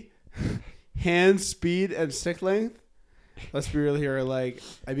lady, hand, speed, and stick length, let's be real here, like,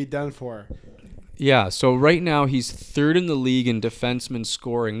 I'd be done for. Yeah, so right now he's third in the league in defenseman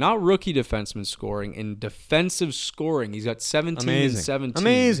scoring. Not rookie defenseman scoring, in defensive scoring. He's got 17 and 17.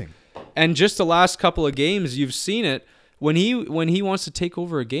 Amazing. And just the last couple of games, you've seen it. When he wants to take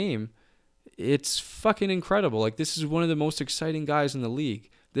over a game... It's fucking incredible. Like, this is one of the most exciting guys in the league.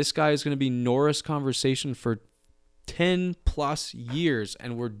 This guy is going to be Norris conversation for 10 plus years,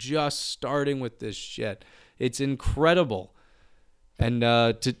 and we're just starting with this shit. It's incredible. And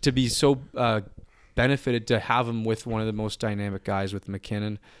to be so benefited to have him with one of the most dynamic guys with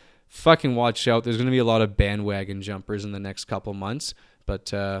McKinnon. Fucking watch out. There's going to be a lot of bandwagon jumpers in the next couple months, but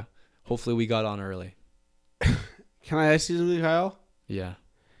hopefully we got on early. Can I ask you something, Kyle? Yeah.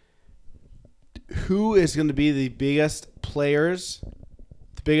 Who is going to be the biggest players,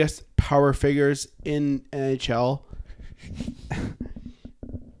 the biggest power figures in NHL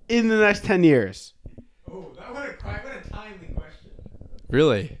in the next 10 years? Oh, what a timely question.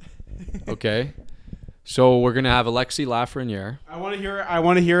 Really? Okay. So we're going to have Alexis Lafreniere. I want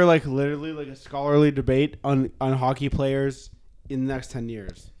to hear like literally like a scholarly debate on hockey players in the next 10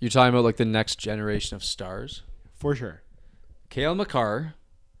 years. You're talking about like the next generation of stars? For sure. Cale Makar.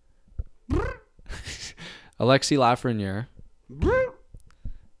 Alexis Lafreniere.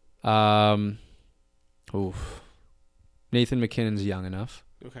 Nathan McKinnon's young enough.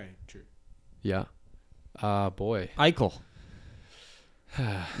 Okay, true. Yeah. Boy. Eichel.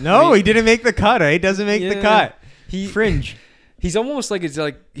 No, he didn't make the cut. He doesn't make the cut. Fringe. He's almost like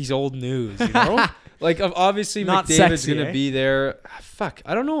he's old news, you know? Like obviously Not McDavid's sexy, gonna be there. Fuck,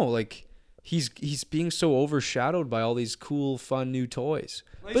 I don't know. Like he's being so overshadowed by all these cool, fun new toys.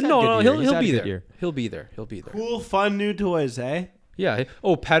 Well, But he's had a no, good year. He's he'll had a be good there. year. He'll be there. He'll be there. Cool, fun new toys, eh? Yeah.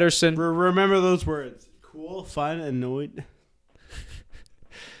 Oh, Pettersson. Remember those words. Cool, fun, annoyed.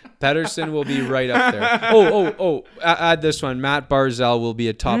 Pettersson will be right up there. Add this one. Matt Barzal will be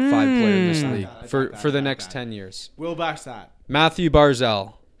a top 5 player in this league for the next 10 years. Will backs that. Matthew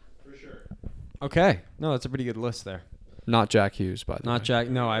Barzal. For sure. Okay. No, that's a pretty good list there. Not Jack Hughes, by the way. Not Jack.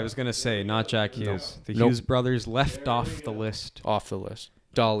 No, I was going to say not Jack Hughes. The Nope. Hughes brothers left off the list. Off the list.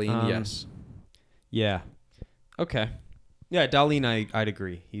 Darlene, yes. Yeah. Okay. Yeah, Darlene, I'd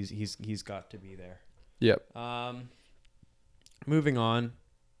agree. He's got to be there. Yep. Moving on.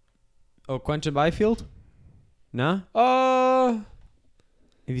 Oh, Quentin Byfield? No?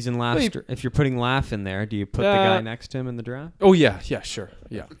 If he's in Laugh, if you're putting Laugh in there, do you put the guy next to him in the draft? Oh, yeah, sure.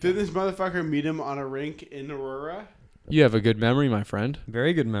 Yeah. Did this motherfucker meet him on a rink in Aurora? You have a good memory, my friend.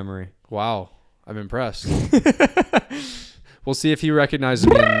 Very good memory. Wow. I'm impressed. We'll see if he recognizes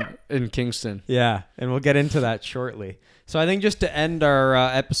me in Kingston. Yeah, and we'll get into that shortly. So I think just to end our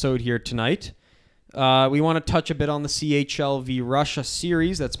episode here tonight, we want to touch a bit on the CHL v Russia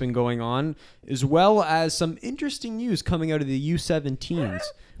series that's been going on, as well as some interesting news coming out of the U17s,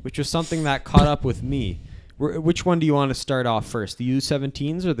 which was something that caught up with me. Which one do you want to start off first, the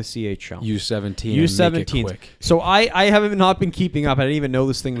U17s or the CHL? U17. U17s. Quick. So I haven't not been keeping up. I didn't even know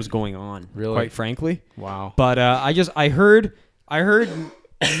this thing was going on. Really? Quite frankly. Wow. But I heard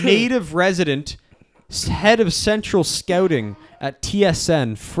native resident head of central scouting at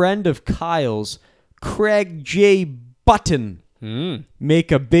TSN, friend of Kyle's, Craig J. Button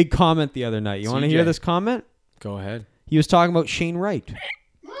make a big comment the other night. You want to hear CJ. this comment? Go ahead. He was talking about Shane Wright.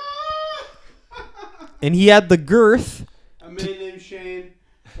 And he had the girth. A man named Shane.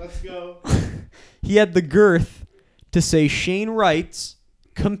 Let's go. He had the girth to say Shane Wright's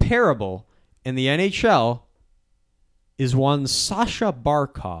comparable in the NHL is one Sasha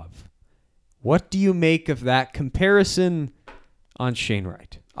Barkov. What do you make of that comparison on Shane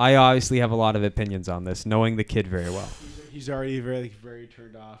Wright? I obviously have a lot of opinions on this, knowing the kid very well. He's already very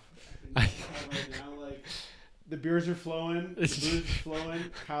turned off. Right now, like, the beers are flowing, the booze is flowing.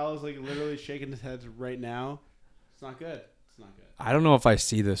 Kyle is like literally shaking his head right now. It's not good. It's not good. I don't know if I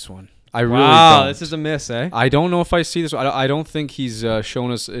see this one. I really Wow, don't. this is a miss, eh? I don't know if I see this. I don't think he's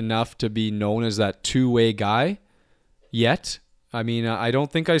shown us enough to be known as that two-way guy yet. I mean, I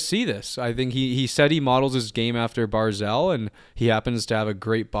don't think I see this. I think he said he models his game after Barzal, and he happens to have a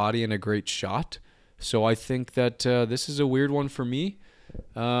great body and a great shot. So I think that this is a weird one for me.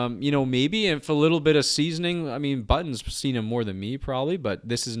 Maybe if a little bit of seasoning. I mean, Button's seen him more than me probably, but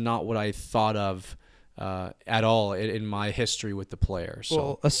this is not what I thought of at all in my history with the player. So.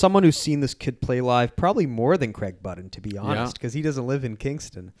 Well, as someone who's seen this kid play live, probably more than Craig Button, to be honest, because he doesn't live in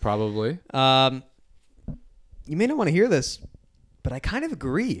Kingston. Probably. You may not want to hear this, but I kind of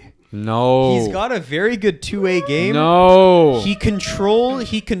agree. No. He's got a very good two-way game. No. He controls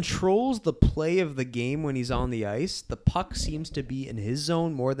the play of the game when he's on the ice. The puck seems to be in his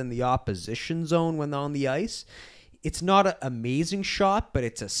zone more than the opposition zone when on the ice. It's not an amazing shot, but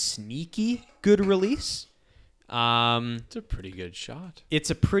it's a sneaky good release. It's a pretty good shot. It's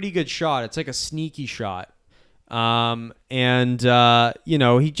a pretty good shot. It's like a sneaky shot. He's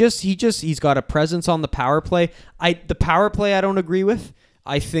got a presence on the power play. The power play I don't agree with.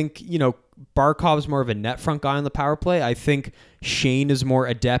 I think, Barkov's more of a net front guy on the power play. I think Shane is more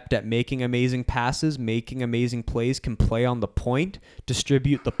adept at making amazing passes, making amazing plays, can play on the point,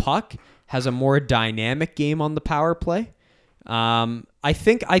 distribute the puck, has a more dynamic game on the power play. I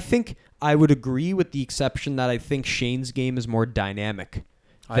think I would agree with the exception that I think Shane's game is more dynamic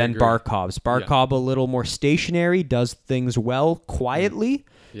than agree. Barkov's. Barkov a little more stationary, does things well quietly.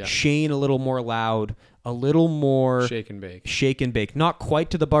 Yeah. Shane a little more loud, a little more Shake and bake. shake and bake. Not quite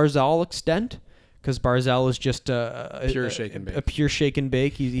to the Barzal extent, because Barzal is just a Pure shake and bake. A pure shake and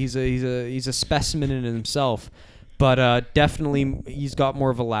bake. He's a specimen in himself. But definitely, he's got more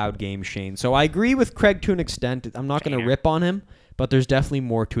of a loud game, Shane. So I agree with Craig to an extent. I'm not going to rip on him, but there's definitely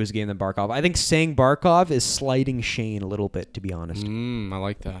more to his game than Barkov. I think saying Barkov is slighting Shane a little bit, to be honest. I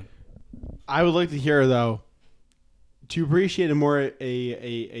like that. I would like to hear though. Do you appreciate a more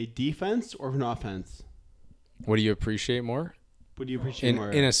a defense or an offense? What do you appreciate more? What do you appreciate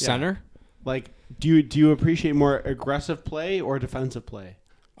more in a center? Like, do you appreciate more aggressive play or defensive play?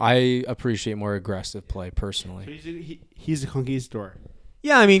 I appreciate more aggressive play personally. So he's a conquistador.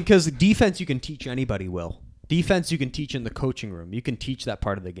 Yeah, I mean, because defense you can teach anybody, Will. Defense you can teach in the coaching room. You can teach that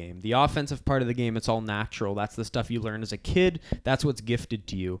part of the game. The offensive part of the game, it's all natural. That's the stuff you learn as a kid. That's what's gifted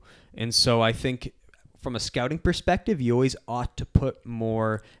to you. And so I think from a scouting perspective, you always ought to put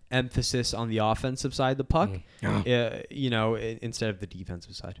more emphasis on the offensive side of the puck, instead of the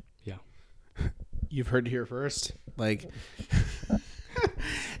defensive side. Yeah. You've heard it here first. Like,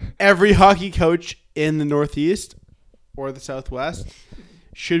 every hockey coach in the Northeast or the Southwest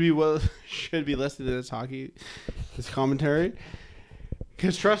should be listening to this commentary.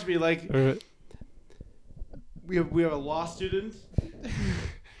 Because trust me, like, we have a law student,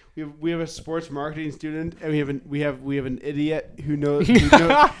 we have a sports marketing student, and we have an idiot who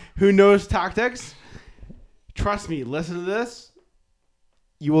knows tactics. Trust me, listen to this.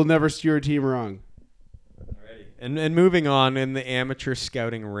 You will never steer a team wrong. And moving on in the amateur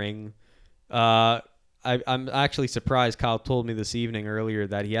scouting ring, I'm actually surprised. Kyle told me this evening earlier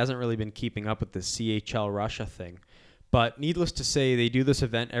that he hasn't really been keeping up with the CHL Russia thing. But needless to say, they do this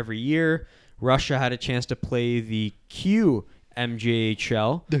event every year. Russia had a chance to play the QMJHL,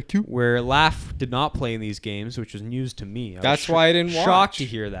 where Laf did not play in these games, which was news to me. That's why I didn't watch. Shocked to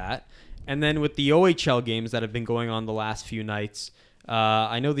hear that. And then with the OHL games that have been going on the last few nights,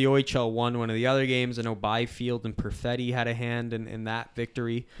 I know the OHL won one of the other games. I know Byfield and Perfetti had a hand in that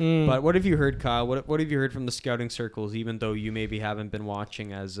victory. But what have you heard, Kyle? What have you heard from the scouting circles, even though you maybe haven't been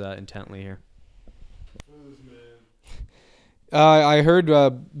watching as intently here? I heard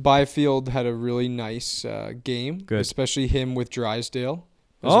Byfield had a really nice game, Good. especially him with Drysdale.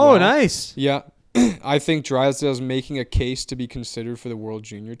 as Oh, well. nice. Yeah. I think Drysdale's making a case to be considered for the World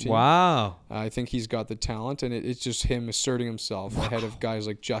Junior team. Wow. I think he's got the talent, and it's just him asserting himself ahead of guys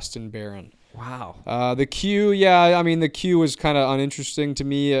like Justin Barron. Wow. The Q, yeah, I mean the Q was kind of uninteresting to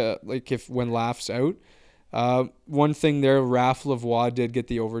me. Like if when Laugh's out, one thing there, Raph Lavoie did get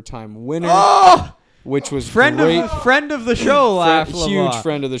the overtime winner, which was Friend great. of the show, Laugh Huge Lavoie.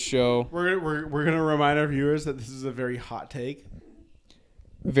 friend of the show. We're gonna remind our viewers that this is a very hot take.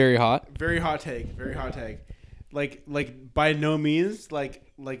 Very hot. Very hot take. Very hot take. Like by no means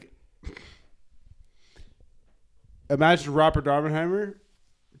like imagine Robert Oppenheimer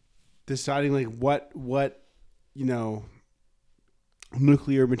deciding like what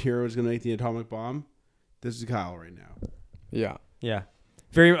nuclear material is going to make the atomic bomb. This is Kyle right now. Yeah. Yeah.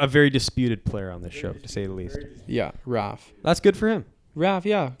 A very disputed player on this show, to say the least. Yeah. Raph. That's good for him. Raph,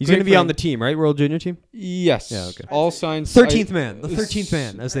 yeah. He's Great going to be for on him. the team, right? World Junior team? Yes. Yeah, okay. All signs. 13th man. The 13th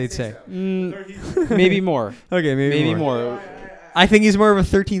man, as they'd say. Maybe more. Okay, maybe more. I think he's more of a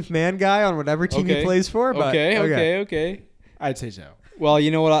 13th man guy on whatever team he plays for. But Okay. I'd say so. Well,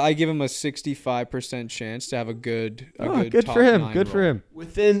 you know what? I give him a 65% chance to have a good good top for him. 9 Good for role. him.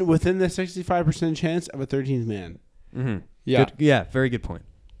 Within the 65% chance of a 13th man. Mm-hmm. Yeah. Good, yeah, very good point.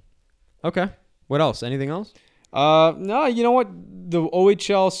 Okay. What else? Anything else? No, you know what? The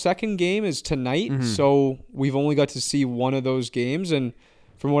OHL second game is tonight, so we've only got to see one of those games, and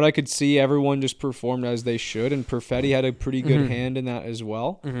from what I could see, everyone just performed as they should, and Perfetti had a pretty good hand in that as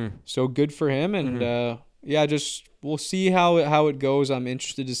well. So good for him, and just we'll see how it goes. I'm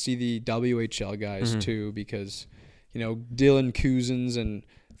interested to see the WHL guys too, because Dylan Cousins and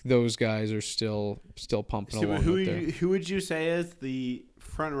those guys are still pumping So along. who would you say is the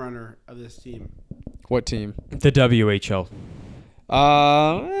front runner of this team? What team? The WHL.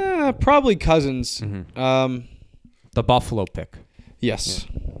 Probably Cousins. The Buffalo pick. Yes.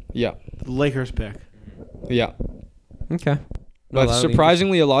 Yeah. The Lakers pick. Yeah. Okay. But that'll be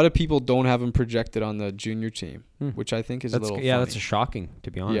surprisingly, a lot of people don't have him projected on the junior team, which I think is a little funny. that's shocking,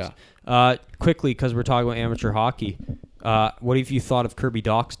 to be honest. Quickly, because we're talking about amateur hockey, what have you thought of Kirby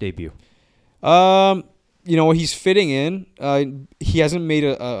Dach's debut? He's fitting in. He hasn't made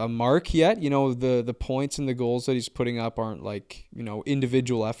a mark yet. The points and the goals that he's putting up aren't like,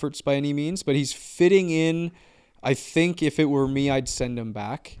 individual efforts by any means, but he's fitting in. I think if it were me, I'd send him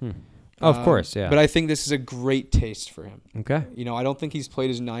back. Of course, yeah. But I think this is a great taste for him. Okay. I don't think he's played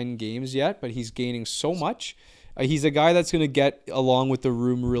his 9 games yet, but he's gaining so much. He's a guy that's going to get along with the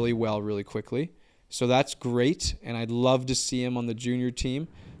room really well, really quickly. So that's great, and I'd love to see him on the junior team.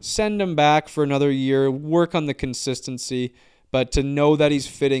 Send him back for another year, work on the consistency, but to know that he's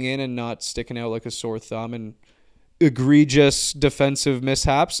fitting in and not sticking out like a sore thumb and egregious defensive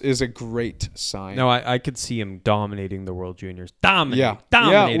mishaps is a great sign. No, I could see him dominating the World Juniors. Dominating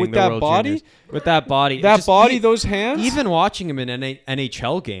with the that World body? Juniors. With that body. That Just body, those hands? Even watching him in an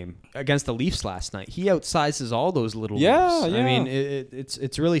NHL game against the Leafs last night, he outsizes all those little Yeah, Leafs. yeah. I mean,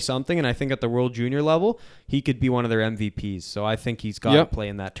 it's really something, and I think at the World Junior level, he could be one of their MVPs. So I think he's got to play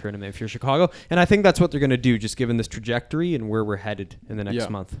in that tournament if you're Chicago. And I think that's what they're going to do, just given this trajectory and where we're headed in the next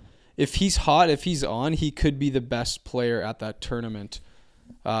month. If he's hot, if he's on, he could be the best player at that tournament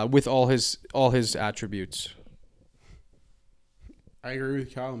with all his attributes. I agree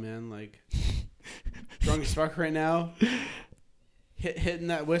with Kyle, man. Like, drunk as fuck right now. Hitting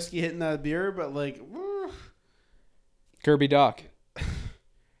that whiskey, hitting that beer, but like, Kirby Dach.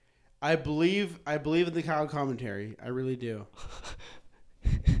 I believe in the Kyle commentary. I really do.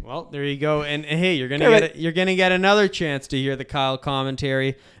 Well, there you go. And hey, you're gonna get another chance to hear the Kyle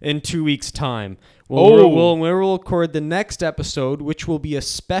commentary in 2 weeks' time. We'll record the next episode, which will be a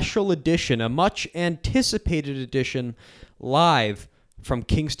special edition, a much anticipated edition, live from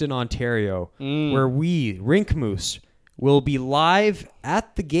Kingston, Ontario, where we, Rink Moose, will be live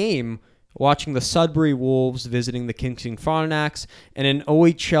at the game watching the Sudbury Wolves visiting the Kingston Frontenacs, and an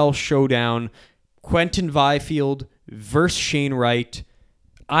OHL showdown, Quentin Byfield versus Shane Wright.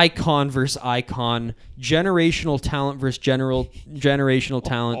 Icon versus icon, generational talent versus generational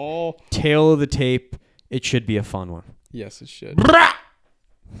talent, tail of the tape. It should be a fun one. Yes, it should.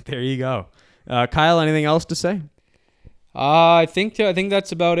 There you go. Kyle, anything else to say? I think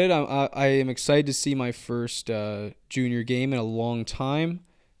that's about it. I am excited to see my first junior game in a long time,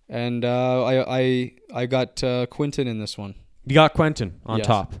 and I got Quentin in this one. You got Quentin on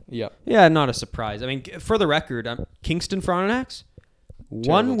top. Yeah. Yeah, not a surprise. I mean, for the record, Kingston Frontenacs,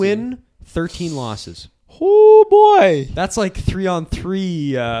 1 win, 13 losses. Oh boy, that's like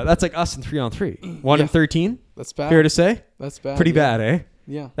 3-on-3. That's like us in 3-on-3. 1 and 13. That's bad. Fair to say. That's bad. Pretty bad, eh?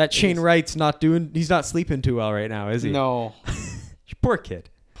 Yeah. That Shane Wright's he's not sleeping too well right now, is he? No. Poor kid.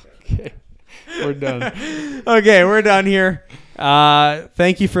 Okay. We're done. Okay, we're done here.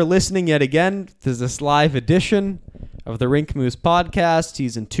 Thank you for listening yet again to this live edition. of the Rink Moose podcast,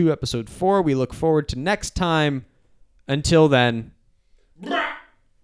 season 2, episode 4. We look forward to next time. Until then,